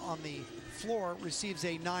earlier on the floor receives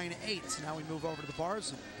a 9.8. So now we move over to the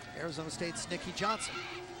bars. Arizona State's Nikki Johnson.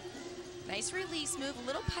 Nice release move, a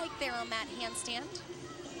little pike there on that handstand.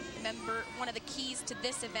 Remember, one of the keys to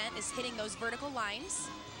this event is hitting those vertical lines.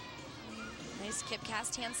 Nice kip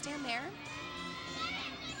cast handstand there.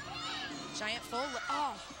 Giant full,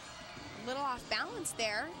 oh, a little off balance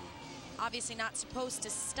there. Obviously not supposed to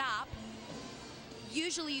stop.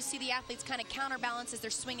 Usually you see the athletes kind of counterbalance as they're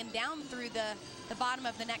swinging down through the bottom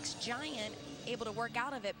of the next giant, able to work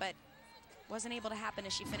out of it, but wasn't able to happen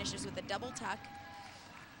as she finishes with a double tuck.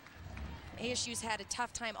 ASU's had a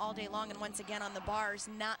tough time all day long, and once again on the bars,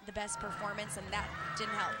 not the best performance, and that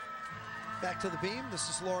didn't help. Back to the beam. This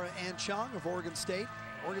is Laura Ann Chong of Oregon State.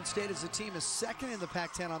 Oregon State as a team is second in the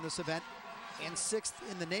Pac-10 on this event and 6th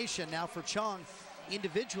in the nation. Now for Chong,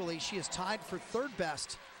 individually, she is tied for 3rd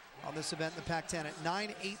best on this event in the Pac-10 at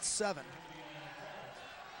 9.87.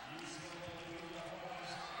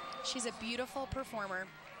 She's a beautiful performer.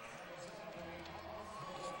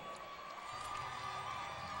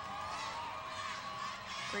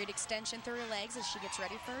 Great extension through her legs as she gets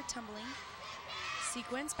ready for her tumbling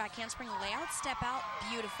sequence. Back handspring layout, step out,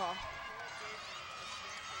 beautiful.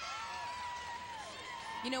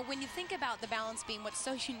 You know, when you think about the balance beam, what's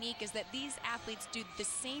so unique is that these athletes do the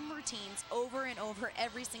same routines over and over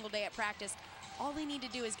every single day at practice. All they need to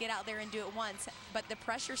do is get out there and do it once, but the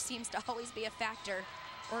pressure seems to always be a factor.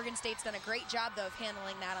 Oregon State's done a great job, though, of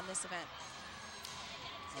handling that on this event.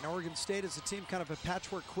 And Oregon State is a team kind of a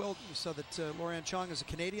patchwork quilt. You saw that Laurent Chong is a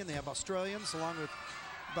Canadian. They have Australians along with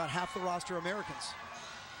about half the roster Americans.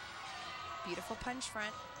 Beautiful punch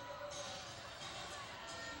front.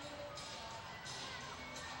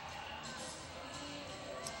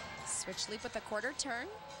 Switch leap with a quarter turn.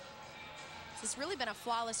 This has really been a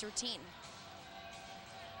flawless routine.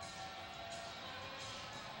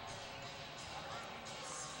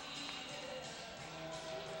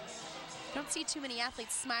 Don't see too many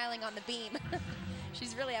athletes smiling on the beam.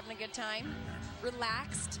 She's really having a good time.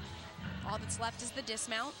 Relaxed. All that's left is the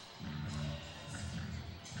dismount.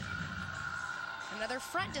 Another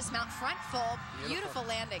front dismount, front full. Beautiful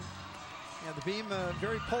landing. Yeah, the beam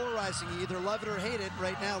very polarizing. You either love it or hate it.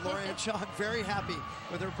 Right now, Laurent Chong very happy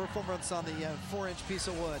with her performance on the 4-inch piece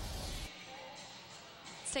of wood.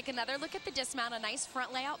 Let's take another look at the dismount. A nice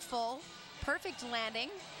front layout full. Perfect landing.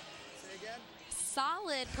 Say again.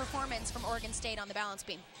 Solid performance from Oregon State on the balance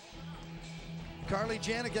beam. Carly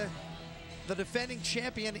Janica, the defending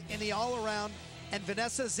champion in the all-around, and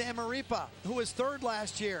Vanessa Zamarripa, who was third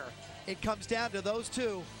last year. It comes down to those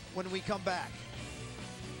two when we come back.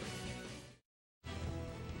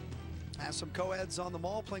 As some co-eds on the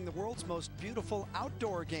mall playing the world's most beautiful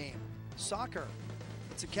outdoor game, soccer.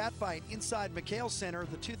 It's a catfight inside McHale Center,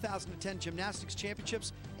 the 2010 Gymnastics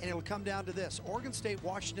Championships, and it'll come down to this. Oregon State,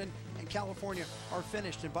 Washington, and California are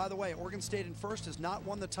finished. And by the way, Oregon State in first has not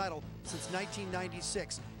won the title since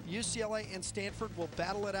 1996. UCLA and Stanford will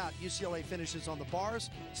battle it out. UCLA finishes on the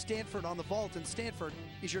bars, Stanford on the vault, and Stanford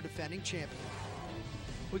is your defending champion.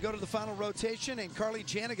 We go to the final rotation, and Carly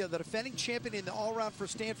Janica, the defending champion in the all-around for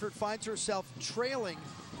Stanford, finds herself trailing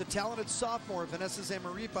the talented sophomore Vanessa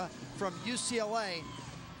Zamarripa from UCLA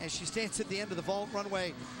as she stands at the end of the vault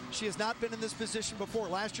runway. She has not been in this position before.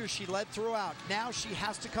 Last year she led throughout. Now she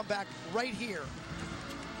has to come back right here.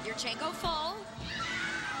 Yurchenko full.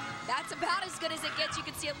 That's about as good as it gets. You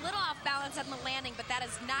can see a little off balance on the landing, but that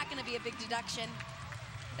is not going to be a big deduction.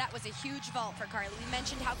 That was a huge vault for Carly. We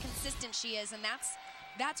mentioned how consistent she is, and that's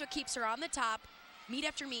what keeps her on the top, meet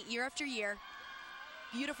after meet, year after year.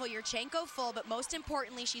 Beautiful Yurchenko full, but most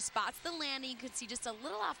importantly, she spots the landing. You could see just a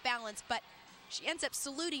little off balance, but she ends up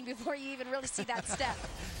saluting before you even really see that step.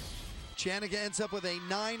 Janica ends up with a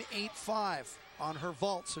 9.85 on her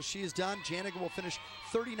vault, so she is done. Janica will finish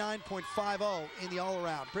 39.50 in the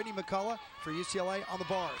all-around. Brittany McCullough for UCLA on the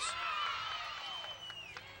bars.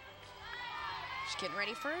 She's getting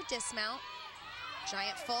ready for a dismount.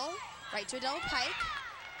 Giant full, right to a double pike.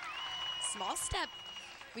 Small step.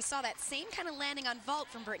 We saw that same kind of landing on vault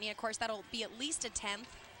from Brittany. Of course, that'll be at least a 10th.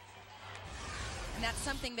 And that's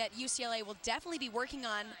something that UCLA will definitely be working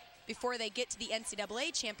on before they get to the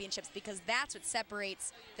NCAA championships, because that's what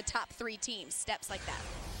separates the top 3 teams, steps like that.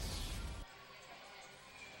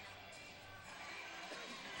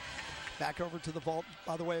 Back over to the vault.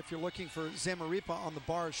 By the way, if you're looking for Zamarripa on the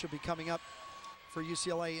bars, she'll be coming up for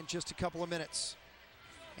UCLA in just a couple of minutes.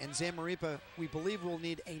 And Zamarripa, we believe, will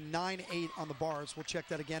need a 9.8 on the bars. We'll check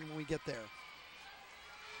that again when we get there.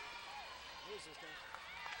 Who is this guy?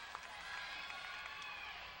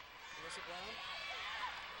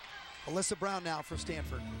 Alyssa Brown now for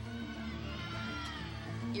Stanford.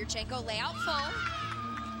 Yurchenko layout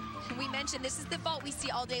full. We mentioned this is the vault we see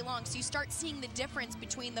all day long, so you start seeing the difference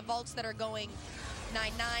between the vaults that are going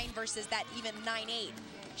 9.9 versus that even 9.8.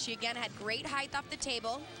 She again had great height off the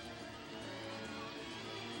table.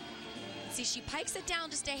 See, she pikes it down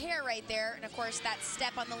just a hair right there, and of course that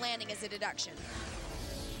step on the landing is a deduction.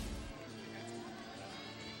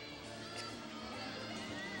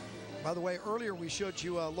 By the way, earlier we showed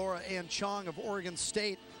you Laura Ann Chong of Oregon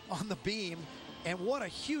State on the beam, and what a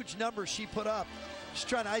huge number she put up. She's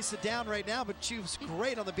trying to ice it down right now, but she was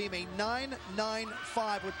great on the beam. A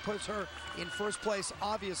 9.95, which puts her in first place,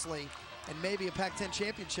 obviously, and maybe a Pac-10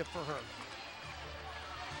 championship for her.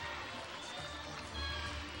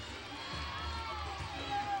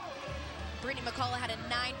 Brittany McCullough had a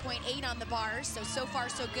 9.8 on the bars, so far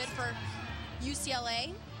so good for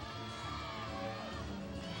UCLA.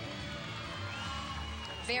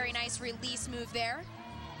 Very nice release move there.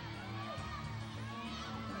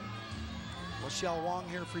 Michelle Wong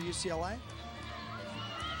here for UCLA.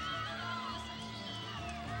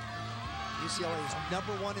 UCLA is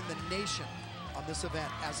 #1 in the nation on this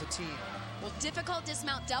event as a team. Well, difficult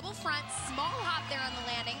dismount, double front, small hop there on the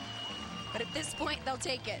landing, but at this point they'll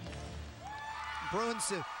take it.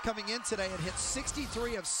 Bruins coming in today had hit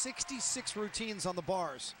 63 of 66 routines on the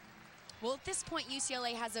bars. Well, at this point,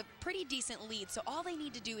 UCLA has a pretty decent lead, so all they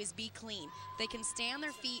need to do is be clean. They can stay on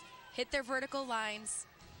their feet, hit their vertical lines,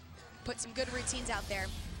 put some good routines out there.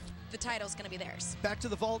 The title's going to be theirs. Back to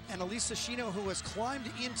the vault, and Elisa Shino, who has climbed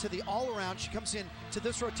into the all-around, she comes in to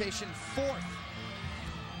this rotation 4th.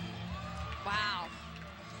 Wow.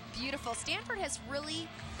 Beautiful. Stanford has really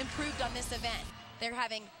improved on this event. They're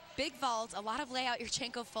having big vaults, a lot of layout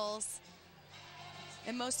Yurchenko fulls,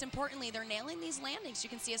 and most importantly, they're nailing these landings. You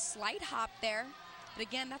can see a slight hop there, but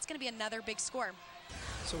again, that's going to be another big score.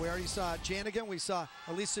 So we already saw Janigan, we saw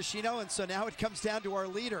Elisa Shino, and so now it comes down to our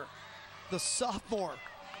leader, the sophomore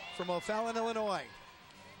from O'Fallon, Illinois,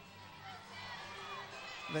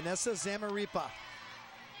 Vanessa Zamarripa.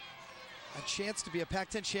 A chance to be a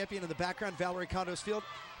Pac-10 champion in the background, Valerie Condos Field.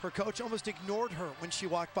 Her coach almost ignored her when she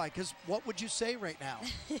walked by, because what would you say right now?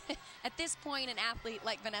 At this point, an athlete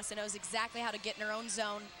like Vanessa knows exactly how to get in her own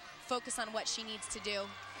zone, focus on what she needs to do.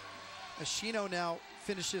 Ashino now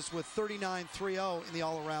finishes with 39.30 in the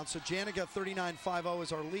all-around, so Janiga 39.50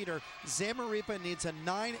 is our leader. Zamarripa needs a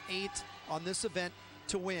 9.8 on this event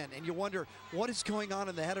to win, and you wonder what is going on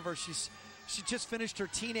in the head of her. She just finished her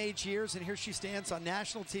teenage years, and here she stands on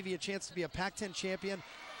national TV, a chance to be a Pac-10 champion.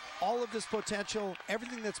 All of this potential,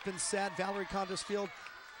 everything that's been said, Valerie Condos Field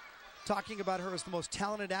talking about her as the most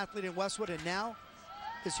talented athlete in Westwood, and now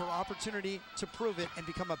is her opportunity to prove it and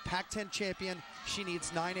become a Pac-10 champion. She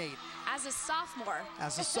needs 9.8. As a sophomore.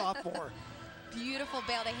 As a sophomore. Beautiful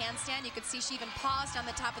bail to handstand. You could see she even paused on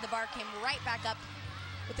the top of the bar, came right back up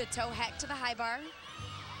with a toe heck to the high bar.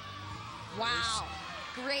 Wow.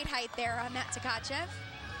 Great height there on that Tkachev.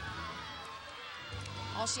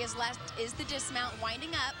 All she has left is the dismount,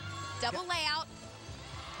 winding up, double layout.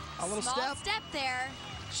 A little small step there.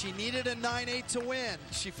 She needed a 9.8 to win.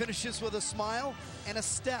 She finishes with a smile and a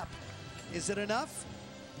step. Is it enough?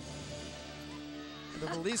 The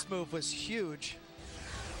release move was huge.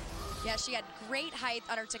 Yeah, she had great height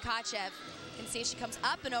on her Tkachev. You can see she comes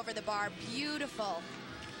up and over the bar. Beautiful.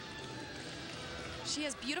 She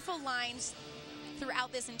has beautiful lines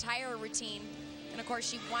throughout this entire routine. And of course,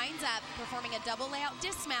 she winds up performing a double layout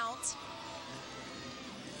dismount.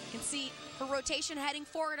 You can see her rotation heading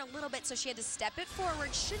forward a little bit, so she had to step it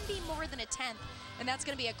forward. Shouldn't be more than a 10th, and that's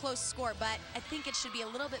going to be a close score, but I think it should be a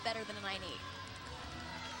little bit better than a 9.8.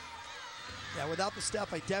 Yeah, without the step,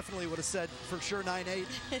 I definitely would have said for sure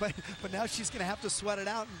 9.8, but now she's going to have to sweat it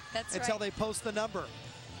out until they post the number.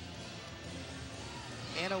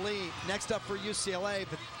 Anna Lee next up for UCLA,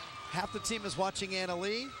 but half the team is watching Anna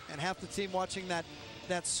Lee, and half the team watching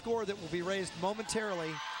that score that will be raised momentarily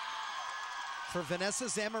for Vanessa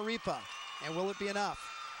Zamarripa. And will it be enough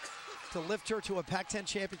to lift her to a Pac-10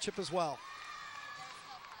 championship as well?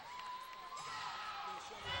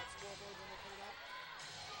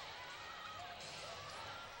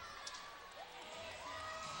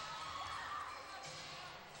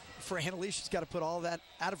 For Anna Lee, she's got to put all that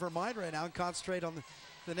out of her mind right now and concentrate on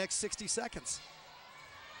the next 60 seconds.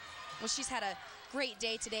 Well, she's had a great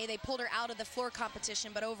day today. They pulled her out of the floor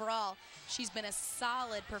competition, but overall, she's been a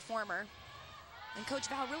solid performer. And Coach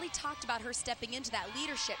Val really talked about her stepping into that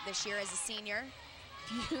leadership this year as a senior.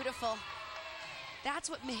 Beautiful. That's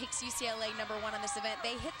what makes UCLA #1 on this event.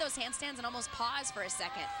 They hit those handstands and almost pause for a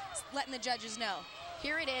second, letting the judges know.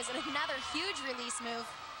 Here it is, and another huge release move.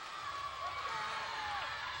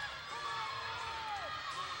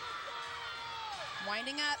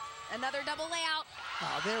 Winding up, another double layout.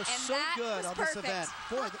 Oh, they're so good on this event.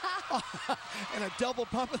 Boy, and a double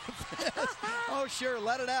pump of the fist. Oh, sure,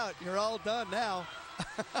 let it out. You're all done now.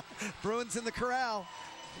 Bruins in the corral.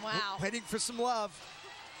 Wow. Waiting for some love.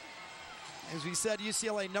 As we said,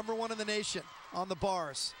 UCLA #1 in the nation on the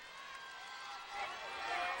bars.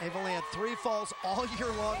 They've only had 3 falls all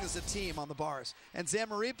year long as a team on the bars. And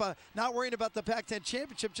Zamarripa not worrying about the Pac-10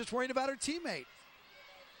 championship, just worrying about her teammate.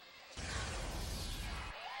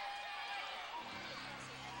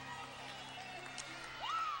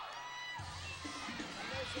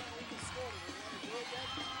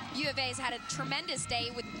 U of A's had a tremendous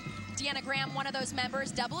day with Deanna Graham, one of those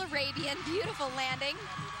members. Double Arabian, beautiful landing.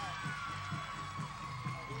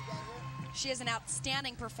 She has an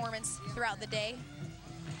outstanding performance throughout the day.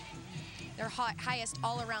 Their highest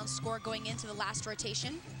all-around score going into the last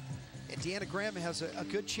rotation. And Deanna Graham has a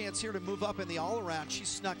good chance here to move up in the all-around. She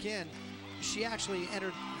snuck in. She actually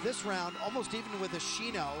entered this round almost even with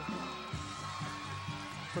Ashino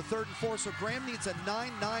for 3rd and 4th. So Graham needs a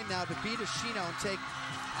 9.9 now to beat Ashino and take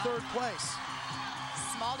 3rd place.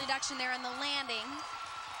 Small deduction there on the landing.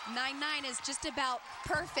 9.9 is just about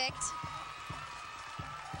perfect.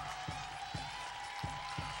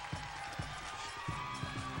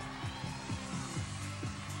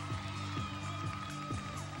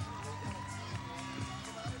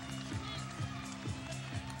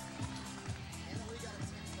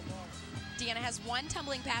 Deanna has one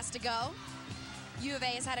tumbling pass to go. U of A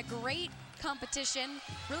has had a great competition,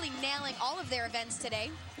 really nailing all of their events today.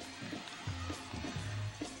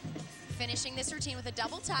 Finishing this routine with a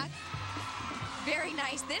double tuck. Very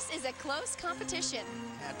nice. This is a close competition.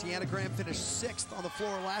 Yeah, Deanna Graham finished 6th on the floor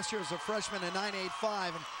last year as a freshman at 9.85,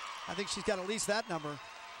 and I think she's got at least that number.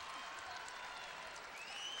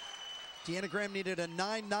 Deanna Graham needed a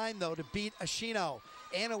 9.9, though, to beat Ashino.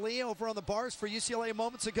 Anna Lee over on the bars for UCLA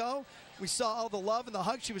moments ago. We saw all the love and the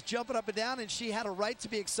hug. She was jumping up and down, and she had a right to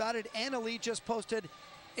be excited. Anna Lee just posted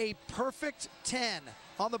a perfect 10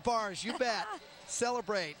 on the bars. You bet.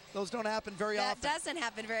 Celebrate. Those don't happen very often. That doesn't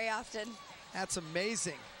happen very often. That's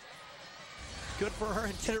amazing. Good for her,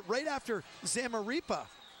 and did it right after Zamaripa.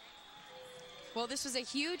 Well, this was a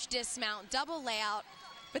huge dismount, double layout,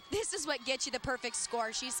 but this is what gets you the perfect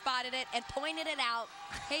score. She spotted it and pointed it out.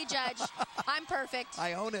 Hey, judge, I'm perfect.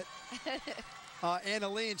 I own it. Anna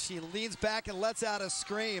Lee, and she leans back and lets out a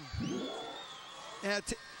scream. And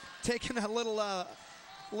taking a little of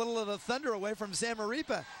the thunder away from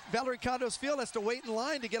Zamaripa. Valerie Condos Field has to wait in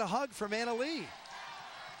line to get a hug from Anna Lee.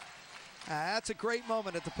 That's a great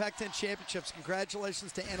moment at the Pac-10 Championships.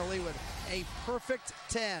 Congratulations to Anna Lee with a perfect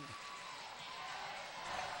 10.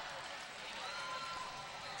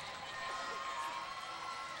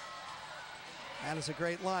 That is a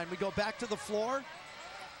great line. We go back to the floor.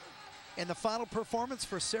 And the final performance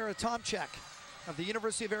for Sarah Tomczyk of the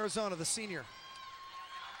University of Arizona, the senior.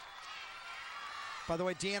 By the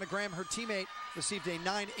way, Deanna Graham, her teammate, received a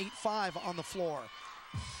 9.85 on the floor.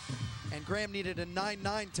 And Graham needed a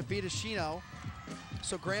 9.9 to beat Ashino.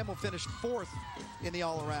 So Graham will finish 4th in the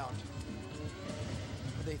all-around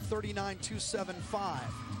with a 39.275. I'll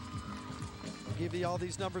give you all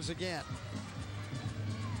these numbers again.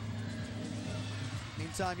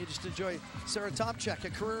 Meantime, you just enjoy Sarah Tomczyk, a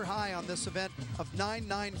career high on this event of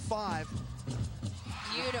 9.95.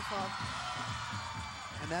 Beautiful.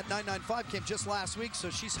 And that 9.95 came just last week, so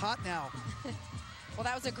she's hot now. Well,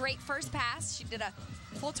 that was a great first pass. She did a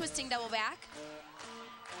full twisting double back.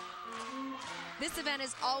 This event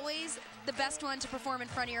is always the best one to perform in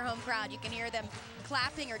front of your home crowd. You can hear them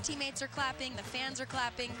clapping, her teammates are clapping, the fans are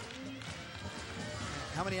clapping.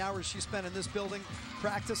 How many hours she spent in this building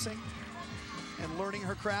practicing and learning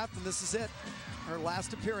her craft, and this is it. Her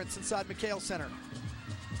last appearance inside McHale Center.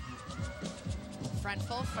 Front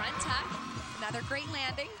full, front tuck. Another great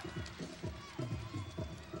landing.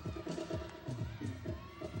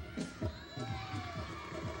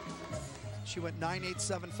 She went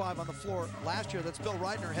 9.875 on the floor last year. That's Bill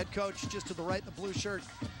Reitner, head coach, just to the right in the blue shirt.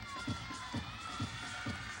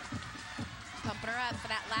 Pumping her up for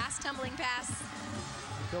that last tumbling pass.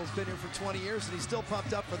 Bill's been here for 20 years, and he's still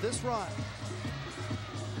pumped up for this run.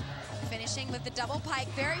 Finishing with the double pike.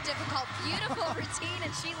 Very difficult, beautiful routine,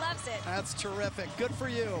 and she loves it. That's terrific. Good for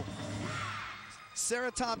you.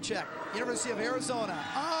 Sarah Tomczyk, University of Arizona.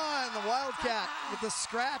 Ah, and the Wildcat with the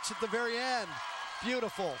scratch at the very end.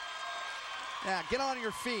 Beautiful. Yeah, get on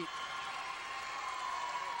your feet.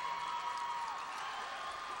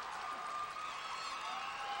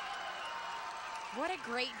 What a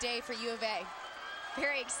great day for U of A.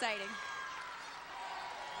 Very exciting.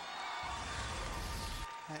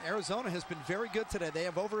 Arizona has been very good today. They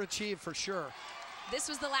have overachieved for sure. This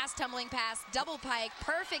was the last tumbling pass, double pike,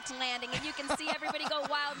 perfect landing, and you can see everybody go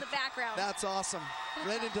wild in the background. That's awesome.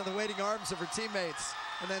 Right into the waiting arms of her teammates,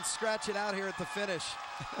 and then scratch it out here at the finish.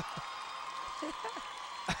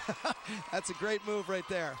 That's a great move right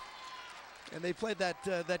there. And they played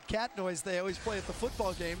that cat noise they always play at the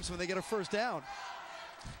football games when they get a first down.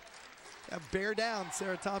 Bear down,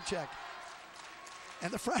 Sarah Tomczyk.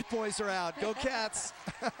 And the frat boys are out. Go Cats.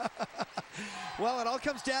 Well, it all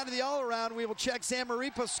comes down to the all-around. We will check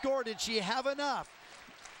Zamaripa's score. Did she have enough?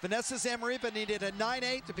 Vanessa Zamaripa needed a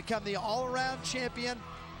 9.8 to become the all-around champion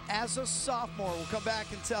as a sophomore. We'll come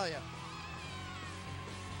back and tell you.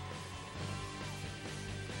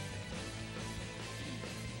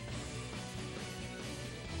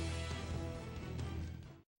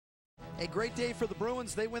 A great day for the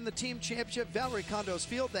Bruins. They win the team championship. Valerie Condos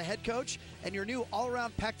Field, the head coach, and your new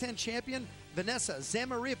all-around Pac-10 champion, Vanessa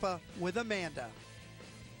Zamaripa with Amanda.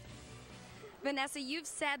 Vanessa, you've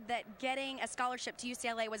said that getting a scholarship to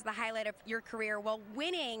UCLA was the highlight of your career. Well,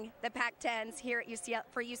 winning the Pac-10s here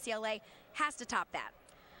at for UCLA has to top that.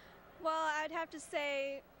 Well, I'd have to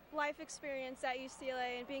say life experience at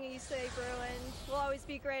UCLA and being a UCLA Bruin will always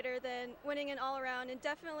be greater than winning an all-around, and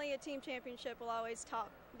definitely a team championship will always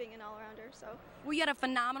top being an all-arounder. So, well, you had a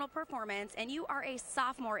phenomenal performance, and you are a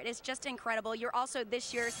sophomore. It is just incredible. You're also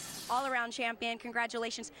this year's all-around champion.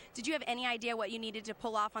 Congratulations. Did you have any idea what you needed to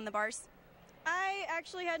pull off on the bars? I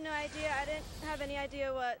actually had no idea. I didn't have any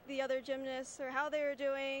idea what the other gymnasts or how they were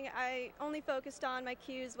doing. I only focused on my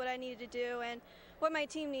cues, what I needed to do, and what my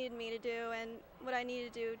team needed me to do, and what I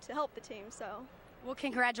needed to do to help the team. So. Well,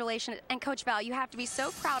 congratulations. And Coach Val, you have to be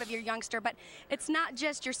so proud of your youngster, but it's not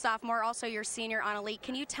just your sophomore, also your senior, Annalie.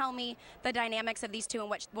 Can you tell me the dynamics of these two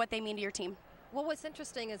and what they mean to your team? Well, what's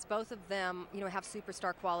interesting is both of them, have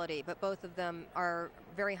superstar quality, but both of them are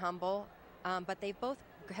very humble, but they both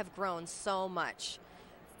have grown so much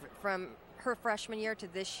from her freshman year to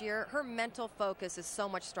this year. Her mental focus is so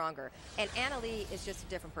much stronger. And Annalie is just a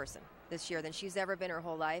different person this year than she's ever been her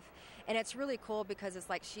whole life. And it's really cool because it's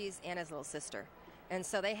like she's Anna's little sister. And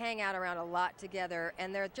so they hang out around a lot together,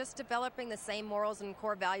 and they're just developing the same morals and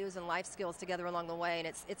core values and life skills together along the way, and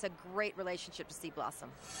it's a great relationship to see blossom.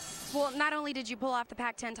 Well, not only did you pull off the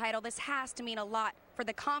Pac-10 title, this has to mean a lot for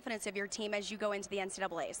the confidence of your team as you go into the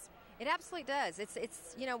NCAAs. It absolutely does. It's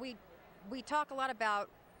we talk a lot about,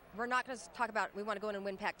 we're not going to talk about we want to go in and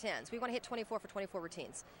win Pac-10s. We want to hit 24 for 24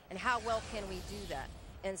 routines, and how well can we do that?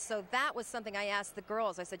 And so that was something I asked the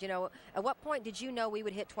girls. I said, at what point did you know we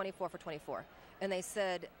would hit 24 for 24? And they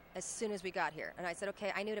said, as soon as we got here. And I said,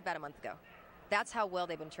 okay, I knew it about a month ago. That's how well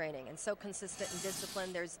they've been training, and so consistent and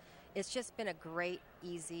disciplined. It's just been a great,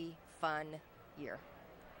 easy, fun year.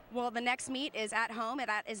 Well, the next meet is at home, and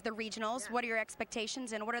that is the regionals. Yeah. What are your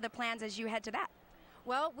expectations, and what are the plans as you head to that?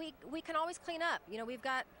 Well, we can always clean up. We've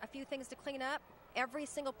got a few things to clean up. Every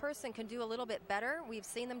single person can do a little bit better. We've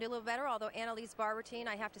seen them do a little better, although Annalie's bar routine,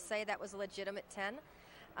 I have to say, that was a legitimate 10.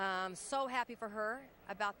 So happy for her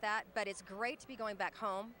about that, but it's great to be going back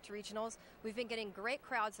home to regionals. We've been getting great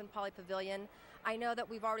crowds in Poly Pavilion. I know that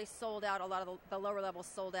we've already sold out, a lot of the lower levels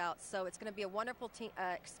sold out, so it's going to be a wonderful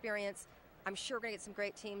experience. I'm sure we're going to get some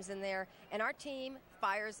great teams in there, and our team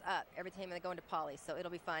fires up every time they go into Poly, so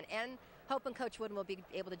it'll be fun. And hoping Coach Wooden will be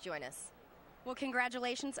able to join us. Well,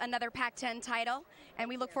 congratulations, another Pac-10 title, and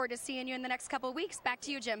we look forward to seeing you in the next couple of weeks. Back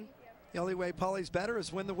to you, Jim. The only way Poly's better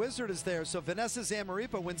is when the Wizard is there. So Vanessa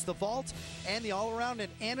Zamaripa wins the vault and the all-around,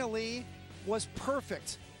 and Annalie was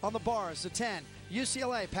perfect on the bars, the 10.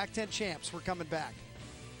 UCLA Pac-10 champs. We're coming back.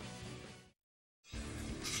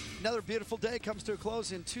 Another beautiful day comes to a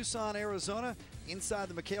close in Tucson, Arizona. Inside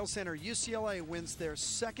the McHale Center, UCLA wins their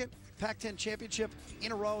second Pac-10 championship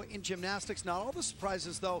in a row in gymnastics. Not all the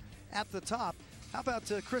surprises, though, at the top. How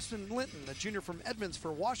about Kristen Linton, the junior from Edmonds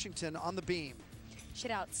for Washington, on the beam? She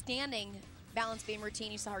had outstanding balance beam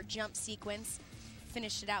routine. You saw her jump sequence.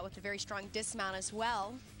 Finished it out with a very strong dismount as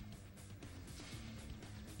well.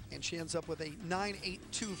 And she ends up with a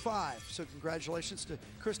 9.825. So congratulations to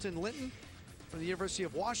Kristen Linton from the University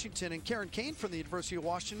of Washington. And Karen Kane from the University of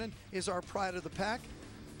Washington is our pride of the pack.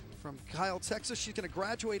 From Kyle, Texas, she's going to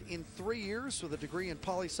graduate in 3 years with a degree in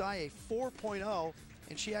poli-sci, a 4.0.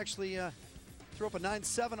 And she actually threw up a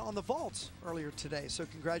 9.7 on the vault earlier today. So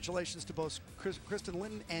congratulations to both Kristen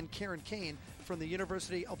Linton and Karen Kane from the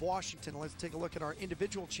University of Washington. Let's take a look at our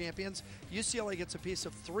individual champions. UCLA gets a piece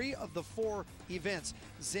of 3 of the 4 events.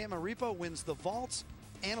 Zamaripa wins the vault.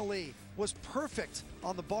 Annalie was perfect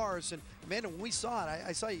on the bars. And Amanda, when we saw it,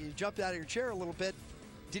 I saw you jumped out of your chair a little bit.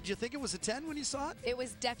 Did you think it was a 10 when you saw it? It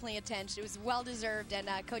was definitely a 10. It was well-deserved, and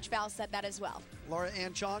Coach Val said that as well. Laura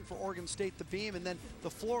Ann Chong for Oregon State, the beam, and then the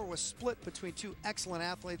floor was split between 2 excellent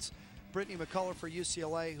athletes. Brittany McCullough for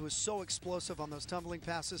UCLA, who is so explosive on those tumbling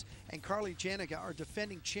passes, and Carly Janiga, our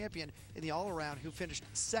defending champion in the all-around, who finished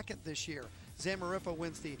 2nd this year. Zamaripa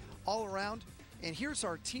wins the all-around, and here's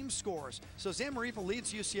our team scores. So Zamaripa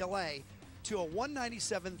leads UCLA to a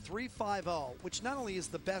 197.350, which not only is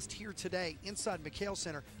the best here today inside McHale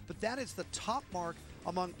Center, but that is the top mark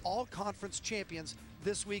among all conference champions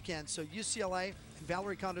this weekend. So UCLA and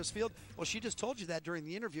Valerie Condos Field, well, she just told you that during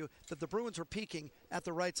the interview, that the Bruins were peaking at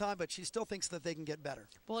the right time, but she still thinks that they can get better.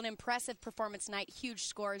 Well, an impressive performance tonight, huge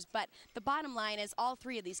scores, but the bottom line is all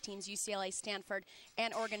 3 of these teams, UCLA, Stanford,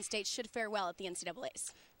 and Oregon State, should fare well at the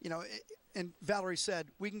NCAAs. And Valerie said,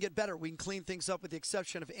 we can get better. We can clean things up with the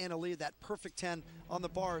exception of Annalie, that perfect 10 on the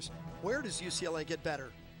bars. Where does UCLA get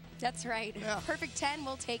better? That's right. Yeah. Perfect 10,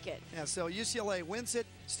 we'll take it. Yeah, so UCLA wins it.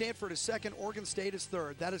 Stanford is 2nd. Oregon State is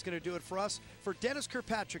 3rd. That is going to do it for us. For Dennis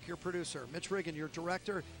Kirkpatrick, your producer, Mitch Riggin, your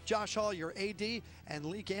director, Josh Hall, your AD, and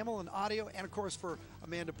Lee Gamble in audio, and, of course, for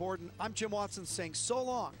Amanda Borden, I'm Jim Watson saying so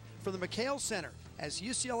long from the McHale Center as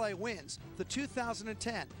UCLA wins the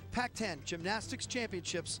 2010 Pac-10 Gymnastics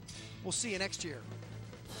Championships. We'll see you next year.